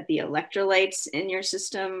the electrolytes in your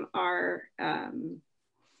system are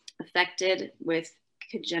affected with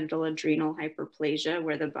congenital adrenal hyperplasia,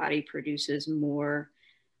 where the body produces more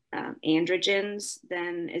androgens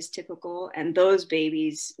than is typical. And those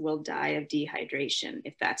babies will die of dehydration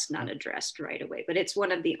if that's not addressed right away. But it's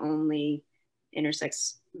one of the only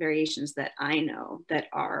intersex variations that I know that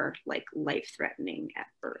are like life-threatening at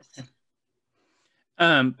birth.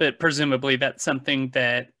 But presumably that's something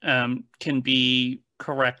that can be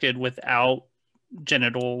corrected without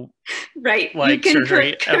genital right like you can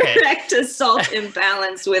surgery. correct a salt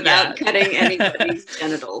imbalance without cutting anybody's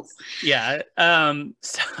genitals.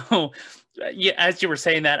 So as you were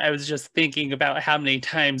saying that, I was just thinking about how many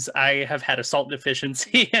times I have had a salt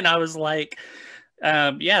deficiency, and I was like,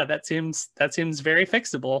 that seems very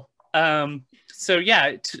fixable. So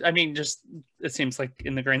yeah, I mean, just it seems like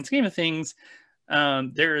in the grand scheme of things,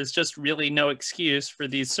 there is just really no excuse for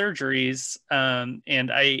these surgeries,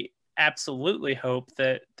 and I absolutely hope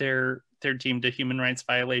that they're deemed a human rights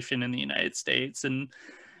violation in the United States. And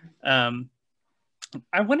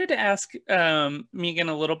I wanted to ask Megan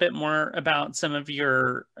a little bit more about some of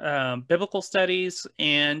your biblical studies.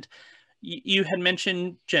 And you had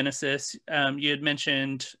mentioned Genesis. You had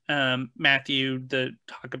mentioned Matthew, the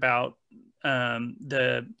talk about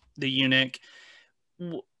the eunuch.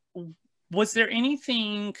 Was there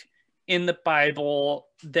anything in the Bible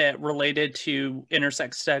that related to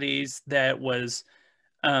intersex studies that was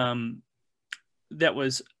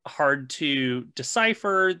hard to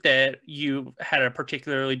decipher, that you had a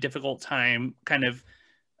particularly difficult time kind of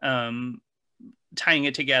tying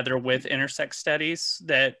it together with intersex studies,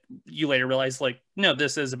 that you later realized, like, no,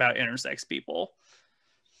 this is about intersex people?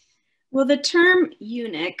 Well, the term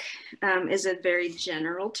eunuch is a very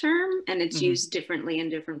general term, and it's used differently in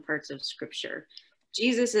different parts of Scripture.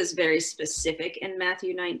 Jesus is very specific in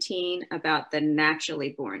Matthew 19 about the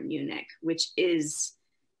naturally born eunuch, which is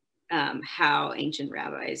how ancient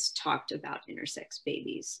rabbis talked about intersex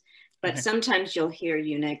babies. But sometimes you'll hear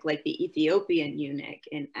eunuch, like the Ethiopian eunuch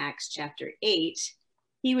in Acts chapter 8.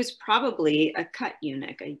 He was probably a cut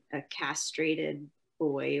eunuch, a castrated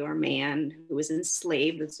boy or man who was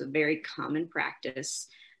enslaved. It's a very common practice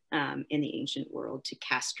in the ancient world to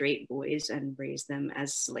castrate boys and raise them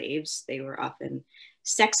as slaves. They were often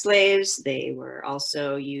sex slaves. They were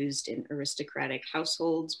also used in aristocratic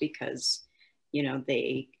households because, you know,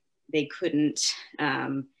 they couldn't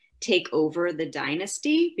take over the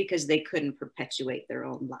dynasty because they couldn't perpetuate their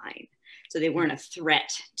own line. So they weren't a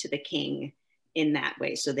threat to the king in that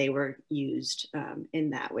way. So they were used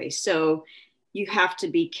in that way. So you have to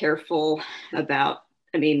be careful about,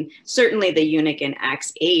 I mean, certainly the eunuch in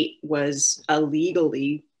Acts 8 was a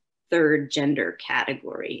legally third gender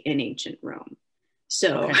category in ancient Rome.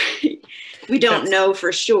 So okay. We don't know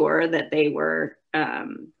for sure that they were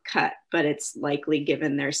cut, but it's likely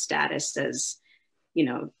given their status as, you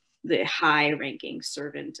know, the high ranking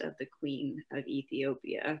servant of the Queen of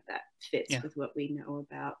Ethiopia, that fits with what we know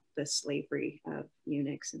about the slavery of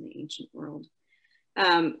eunuchs in the ancient world.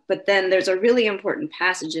 But then there's a really important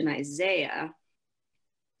passage in Isaiah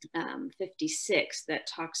 56 that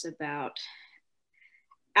talks about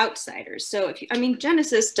outsiders. So if you, I mean,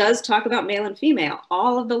 Genesis does talk about male and female.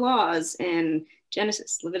 All of the laws in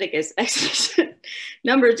Genesis, Leviticus, Exodus,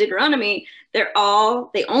 Numbers, Deuteronomy, they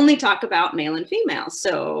only talk about male and female.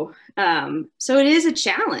 So so it is a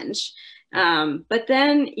challenge. But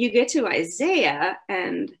then you get to Isaiah,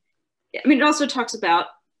 and I mean, it also talks about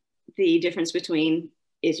the difference between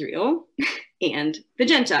Israel and the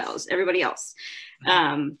Gentiles, everybody else.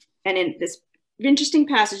 And in this interesting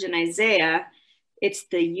passage in Isaiah, it's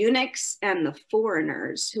the eunuchs and the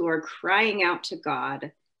foreigners who are crying out to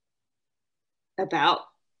God about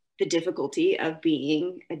the difficulty of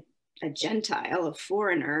being a Gentile, a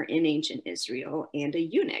foreigner in ancient Israel, and a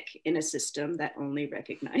eunuch in a system that only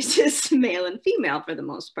recognizes male and female for the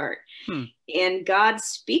most part. And God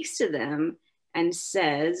speaks to them and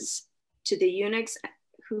says, to the eunuchs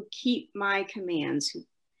who keep my commands,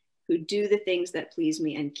 who do the things that please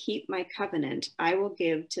me and keep my covenant, I will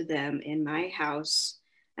give to them in my house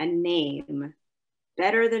a name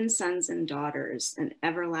better than sons and daughters, an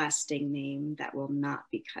everlasting name that will not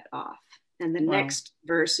be cut off. And the next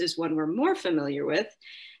verse is one we're more familiar with.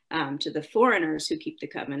 To the foreigners who keep the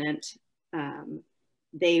covenant,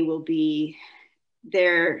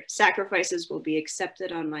 their sacrifices will be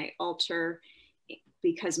accepted on my altar,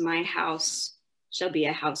 because my house shall be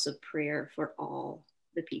a house of prayer for all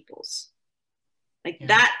the peoples.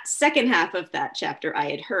 That second half of that chapter I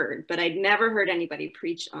had heard, but I'd never heard anybody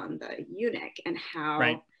preach on the eunuch and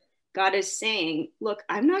how God is saying, look,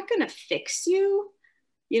 I'm not going to fix you,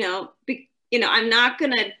 I'm not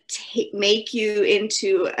going to make you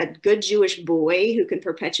into a good Jewish boy who can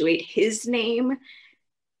perpetuate his name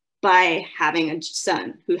by having a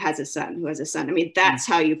son who has a son who has a son. I mean, that's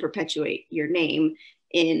how you perpetuate your name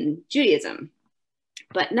in Judaism.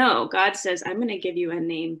 But no, God says, I'm going to give you a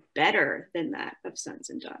name better than that of sons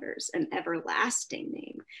and daughters, an everlasting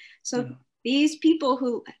name. So these people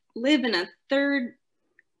who live in a third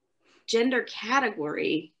gender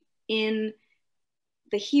category in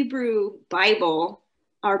the Hebrew Bible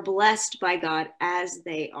are blessed by God as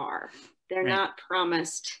they are. They're not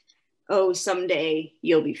promised, oh, someday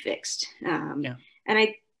you'll be fixed. And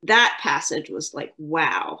that passage was like,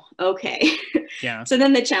 wow, okay. So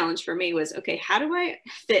then the challenge for me was, okay, how do I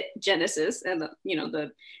fit Genesis and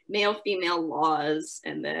the male-female laws,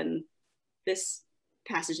 and then this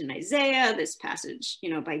passage in Isaiah, this passage,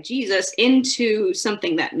 by Jesus, into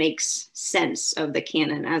something that makes sense of the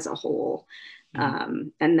canon as a whole.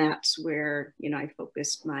 And that's where, I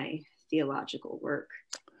focused my theological work.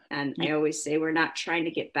 And I always say, we're not trying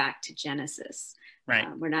to get back to Genesis.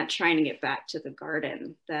 We're not trying to get back to the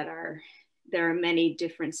garden. There are many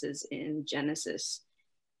differences in Genesis,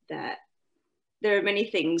 that there are many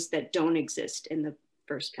things that don't exist in the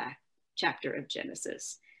first chapter of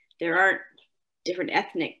Genesis. There aren't different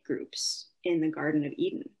ethnic groups in the Garden of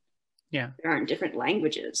Eden. There aren't different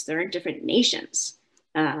languages. There aren't different nations.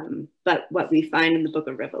 But what we find in the book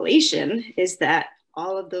of Revelation is that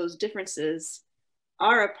all of those differences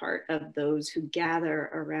are a part of those who gather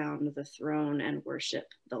around the throne and worship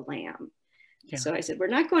the Lamb. So I said, we're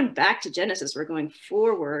not going back to Genesis. We're going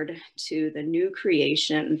forward to the new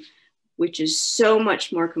creation, which is so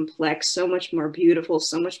much more complex, so much more beautiful,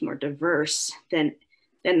 so much more diverse than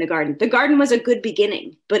the garden. The garden was a good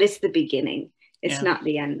beginning, but it's the beginning. It's not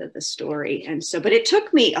the end of the story. And so, but it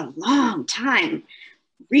took me a long time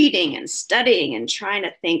reading and studying and trying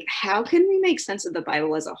to think, how can we make sense of the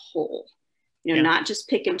Bible as a whole? Not just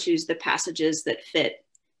pick and choose the passages that fit,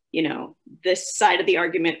 this side of the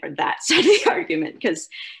argument or that side of the argument, because,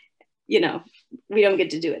 we don't get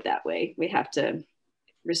to do it that way. We have to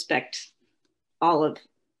respect all of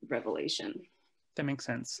Revelation. That makes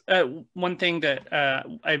sense. One thing that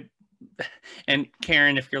and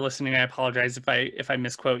Karen, if you're listening, I apologize if I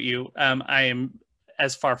misquote you. I am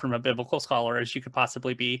as far from a biblical scholar as you could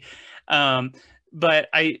possibly be. But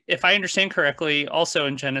if I understand correctly, also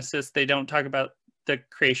in Genesis, they don't talk about the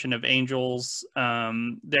creation of angels.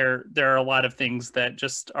 There are a lot of things that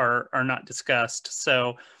just are not discussed.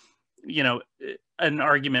 So, you know, an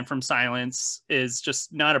argument from silence is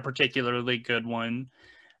just not a particularly good one.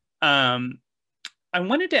 I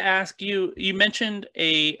wanted to ask you, you mentioned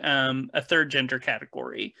a third gender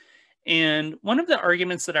category. And one of the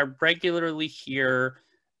arguments that I regularly hear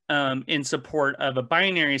in support of a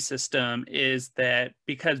binary system is that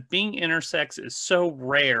because being intersex is so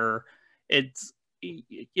rare, it's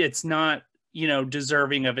not, you know,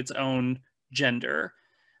 deserving of its own gender,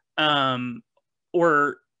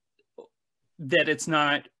 or that it's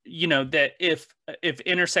not, you know, that if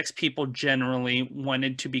intersex people generally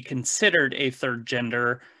wanted to be considered a third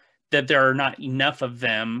gender, that there are not enough of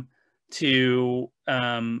them to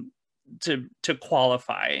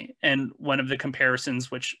qualify. And one of the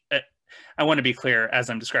comparisons, which I want to be clear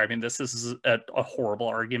as I'm describing this is a horrible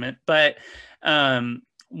argument, but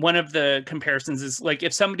one of the comparisons is like,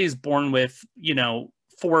 if somebody's born with, you know,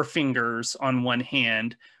 4 fingers on one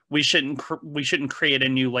hand, we shouldn't create a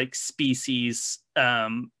new like species,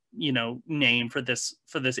 you know, name for this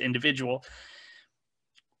individual.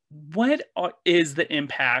 What is the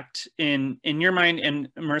impact in your mind?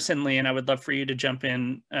 And Marissa and Lianne, I would love for you to jump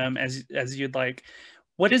in as you'd like.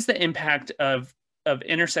 What is the impact of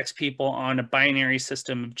intersex people on a binary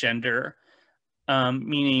system of gender?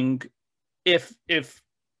 Meaning, if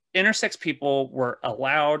intersex people were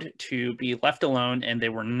allowed to be left alone and they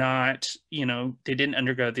were not, you know, they didn't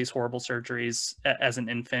undergo these horrible surgeries as an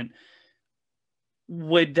infant,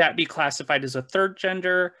 would that be classified as a third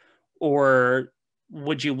gender, or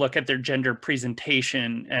would you look at their gender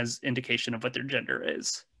presentation as indication of what their gender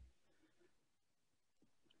is?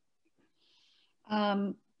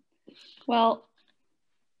 Well,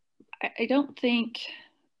 I don't think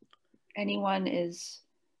anyone is,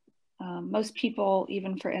 most people,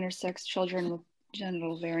 even for intersex children with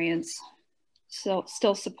genital variants,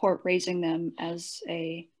 still support raising them as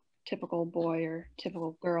a typical boy or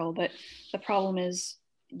typical girl. But the problem is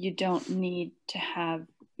you don't need to have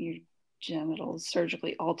your genitals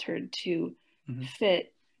surgically altered to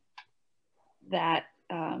fit that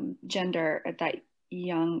gender at that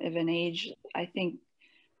young of an age. I think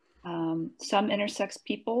some intersex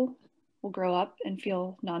people will grow up and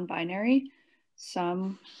feel non-binary.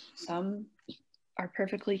 Some are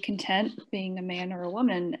perfectly content being a man or a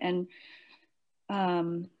woman, and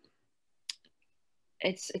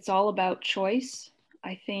it's all about choice.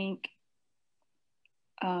 I think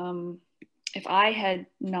if I had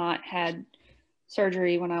not had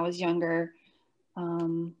surgery when I was younger,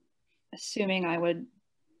 assuming I would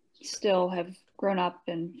still have grown up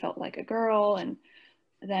and felt like a girl, and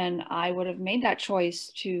then I would have made that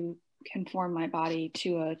choice to conform my body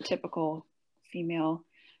to a typical female.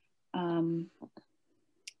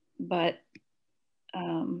 But I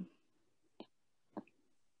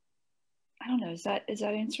don't know, is that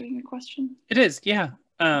answering your question? It is, yeah.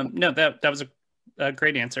 No, that was a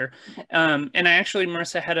great answer. And I actually,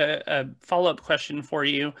 Marissa, had a follow-up question for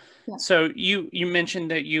you. Yeah. So you mentioned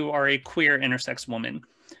that you are a queer intersex woman.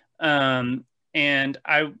 And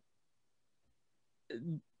I,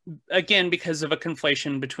 again, because of a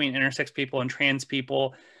conflation between intersex people and trans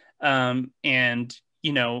people, and,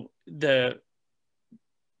 you know,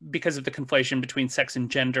 because of the conflation between sex and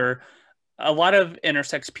gender, a lot of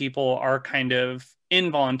intersex people are kind of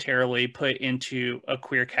involuntarily put into a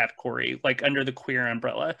queer category, like under the queer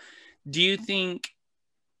umbrella. Do you think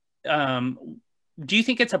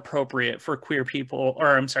it's appropriate for queer people,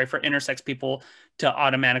 or I'm sorry, for intersex people to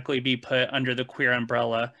automatically be put under the queer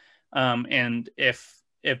umbrella? And if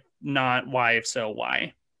not, why? If so,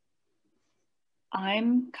 why?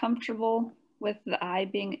 I'm comfortable with the I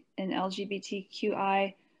being an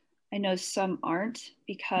LGBTQI. I know some aren't,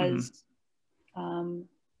 because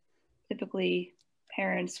typically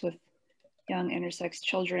parents with young intersex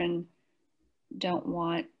children don't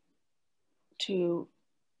want to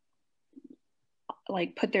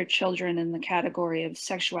like put their children in the category of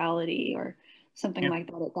sexuality or something like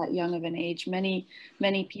that at that young of an age. Many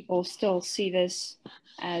people still see this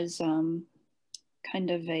as kind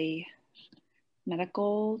of a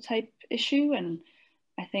medical type issue, and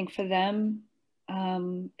I think for them,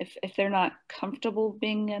 if they're not comfortable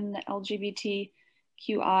being in the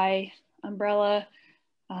LGBTQI umbrella,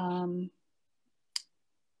 I'm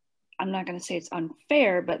not going to say it's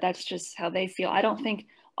unfair, but that's just how they feel. I don't think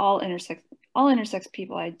all intersex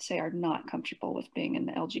people, I'd say, are not comfortable with being in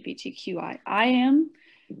the LGBTQI. I am,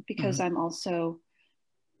 because I'm also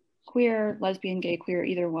queer, lesbian, gay, queer,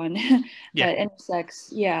 either one, Yeah. but intersex,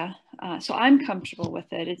 yeah. So I'm comfortable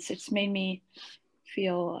with it. It's made me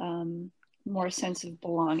feel more sense of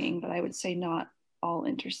belonging, but I would say not all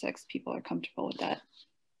intersex people are comfortable with that.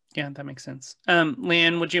 Yeah, that makes sense.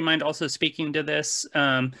 Lianne, would you mind also speaking to this?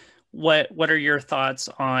 What are your thoughts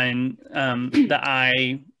on the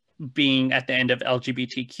I being at the end of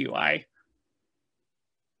LGBTQI?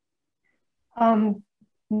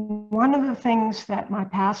 One of the things that my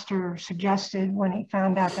pastor suggested when he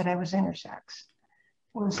found out that I was intersex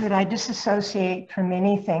was that I disassociate from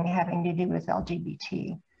anything having to do with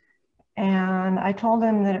LGBT. And I told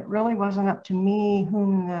him that it really wasn't up to me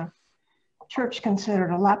whom the church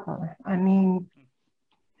considered a leper. I mean,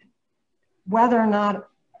 whether or not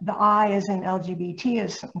the I is in LGBT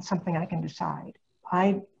is something I can decide.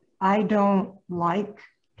 I don't like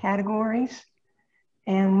categories.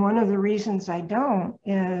 And one of the reasons I don't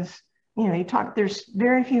is, you know, there's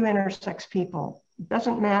very few intersex people. It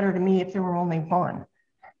doesn't matter to me if there were only one.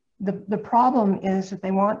 The problem is that they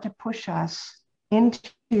want to push us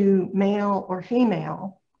into male or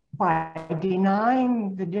female by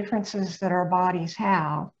denying the differences that our bodies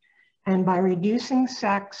have and by reducing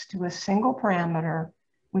sex to a single parameter,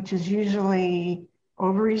 which is usually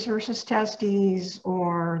ovaries versus testes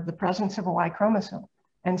or the presence of a Y chromosome,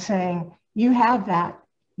 and saying, you have that,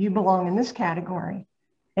 you belong in this category.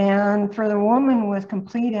 And for the woman with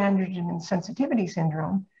complete androgen insensitivity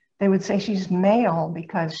syndrome, they would say she's male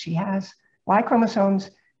because she has Y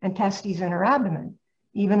chromosomes and testes in her abdomen,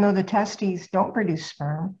 even though the testes don't produce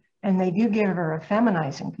sperm, and they do give her a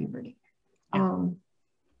feminizing puberty. Yeah.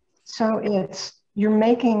 So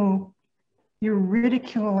you're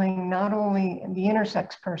ridiculing not only the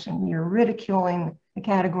intersex person, you're ridiculing the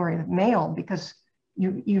category of male because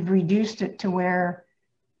you've reduced it to where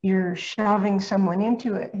you're shoving someone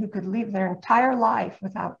into it who could live their entire life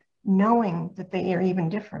without knowing that they are even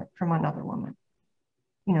different from another woman.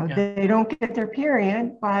 You know, Yeah. They don't get their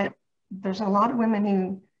period, but there's a lot of women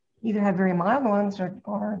who either have very mild ones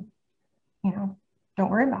or you know, don't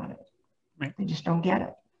worry about it. Right. They just don't get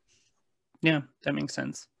it. Yeah, that makes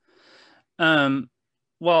sense.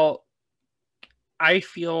 Well, I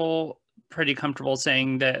feel pretty comfortable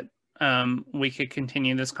saying that we could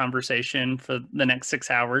continue this conversation for the next 6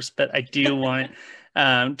 hours, but I do want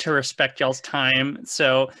to respect y'all's time.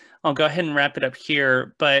 So I'll go ahead and wrap it up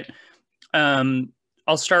here. But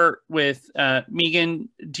I'll start with Megan.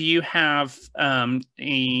 Do you have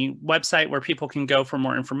a website where people can go for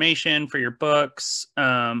more information, for your books,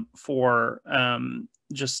 for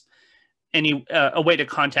just a way to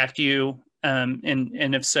contact you?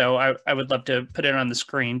 And if so, I would love to put it on the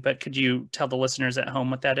screen, but could you tell the listeners at home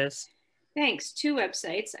what that is? Thanks. 2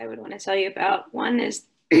 websites I would want to tell you about. One is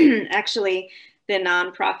actually the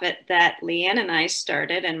nonprofit that Lianne and I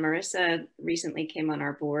started, and Marissa recently came on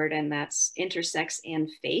our board, and that's Intersex and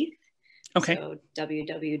Faith. Okay. So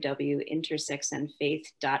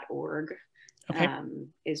www.intersexandfaith.org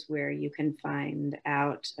is where you can find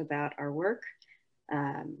out about our work,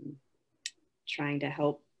 trying to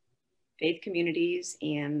help faith communities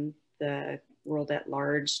and the world at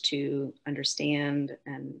large to understand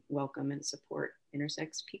and welcome and support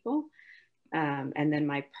intersex people. And then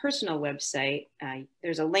my personal website,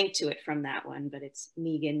 there's a link to it from that one, but it's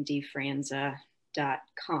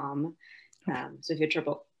megandefranza.com. So if you have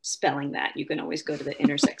trouble spelling that, you can always go to the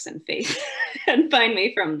Intersex and Faith and find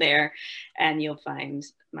me from there. And you'll find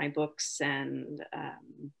my books and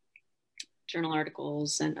journal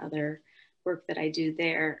articles and other work that I do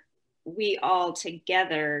there. We all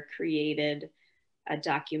together created a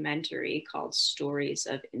documentary called Stories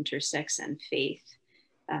of Intersex and Faith.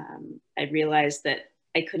 I realized that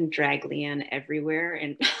I couldn't drag Lianne everywhere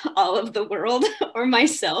in all of the world or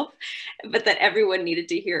myself, but that everyone needed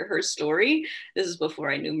to hear her story. This is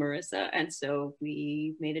before I knew Marissa. And so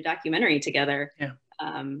we made a documentary together. Yeah.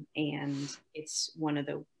 And it's one of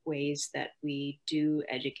the ways that we do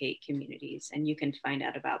educate communities. And you can find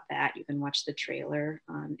out about that. You can watch the trailer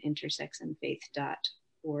on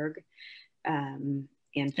intersexandfaith.org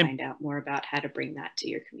and find out more about how to bring that to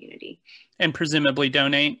your community. And presumably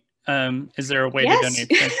donate. Is there a way to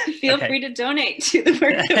donate? Feel free to donate to the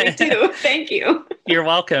work that we do. Thank you. You're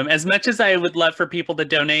welcome. As much as I would love for people to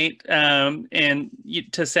donate and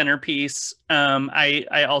to Centerpiece,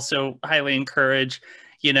 I also highly encourage,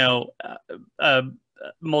 a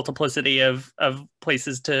multiplicity of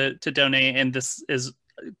places to donate, and this is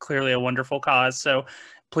clearly a wonderful cause. So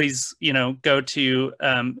please, go to,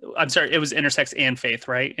 I'm sorry, it was Intersex and Faith,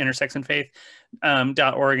 right?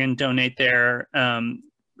 intersexandfaith.org and donate there.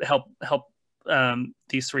 Help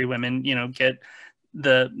these 3 women, get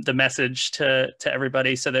the message to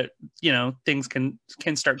everybody so that, you know, things can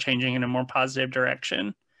start changing in a more positive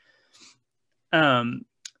direction.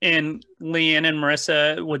 And Lianne and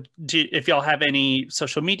Marissa, if y'all have any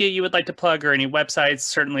social media you would like to plug or any websites,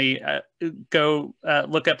 certainly go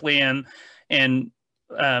look up Lianne and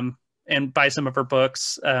buy some of her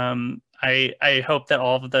books. I hope that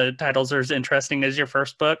all of the titles are as interesting as your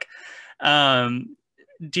first book.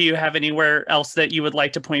 Do you have anywhere else that you would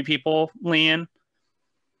like to point people, Lianne?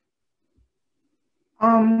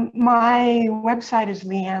 My website is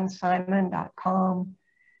liannesimon.com.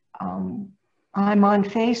 I'm on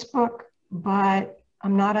Facebook, but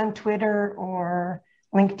I'm not on Twitter or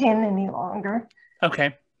LinkedIn any longer.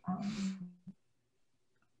 Okay.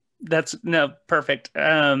 That's perfect.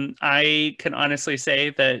 I can honestly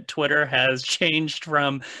say that Twitter has changed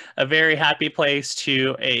from a very happy place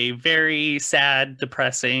to a very sad,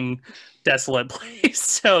 depressing, desolate place.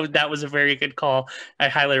 So that was a very good call. I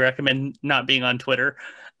highly recommend not being on Twitter.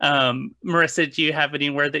 Marissa, do you have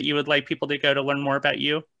anywhere that you would like people to go to learn more about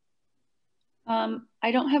you?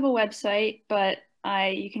 I don't have a website, but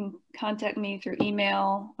you can contact me through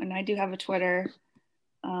email, and I do have a Twitter.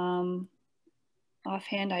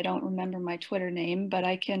 Offhand, I don't remember my Twitter name, but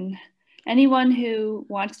anyone who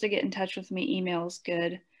wants to get in touch with me, email is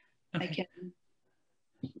good. Okay. I can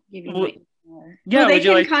give you my email. Yeah, well, they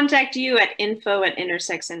can contact you at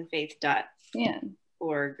info@intersexandfaith.org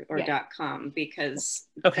or .com, because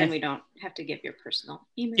then we don't have to give your personal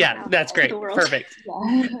email. Yeah, that's great. Perfect.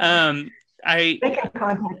 Yeah. They can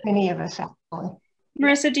contact any of us, actually.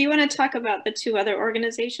 Marissa, do you want to talk about the 2 other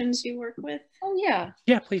organizations you work with? Oh, yeah.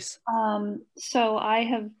 Yeah, please. So I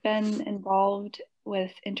have been involved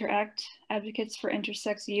with Interact Advocates for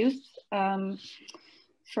Intersex Youth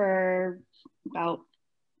for about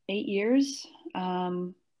 8 years.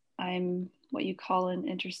 I'm what you call an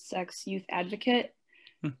intersex youth advocate.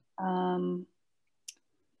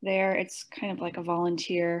 There, it's kind of like a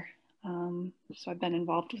volunteer. So I've been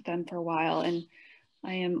involved with them for a while, and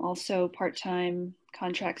I am also part-time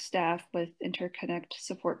contract staff with Interconnect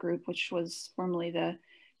Support Group, which was formerly the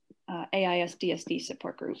AISDSD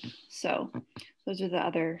support group. So those are the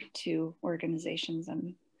other 2 organizations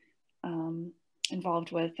I'm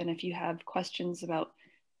involved with. And if you have questions about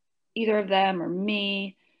either of them or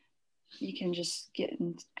me, you can just get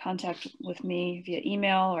in contact with me via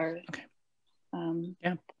email or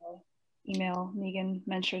email Megan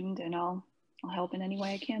mentioned, and I'll help in any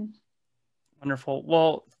way I can. Wonderful.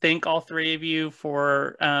 Well, thank all 3 of you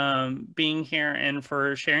for being here and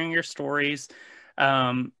for sharing your stories.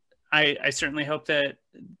 I certainly hope that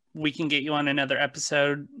we can get you on another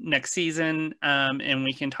episode next season, and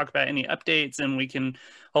we can talk about any updates, and we can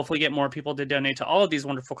hopefully get more people to donate to all of these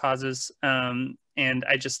wonderful causes. And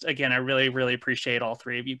I really, really appreciate all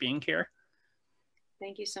 3 of you being here.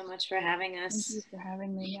 Thank you so much for having us. Thank you for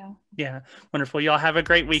having me. Yeah, wonderful. Y'all have a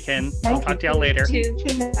great weekend. I'll talk to y'all later. You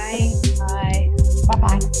too. Bye. Bye.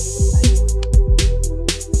 Bye-bye. Bye.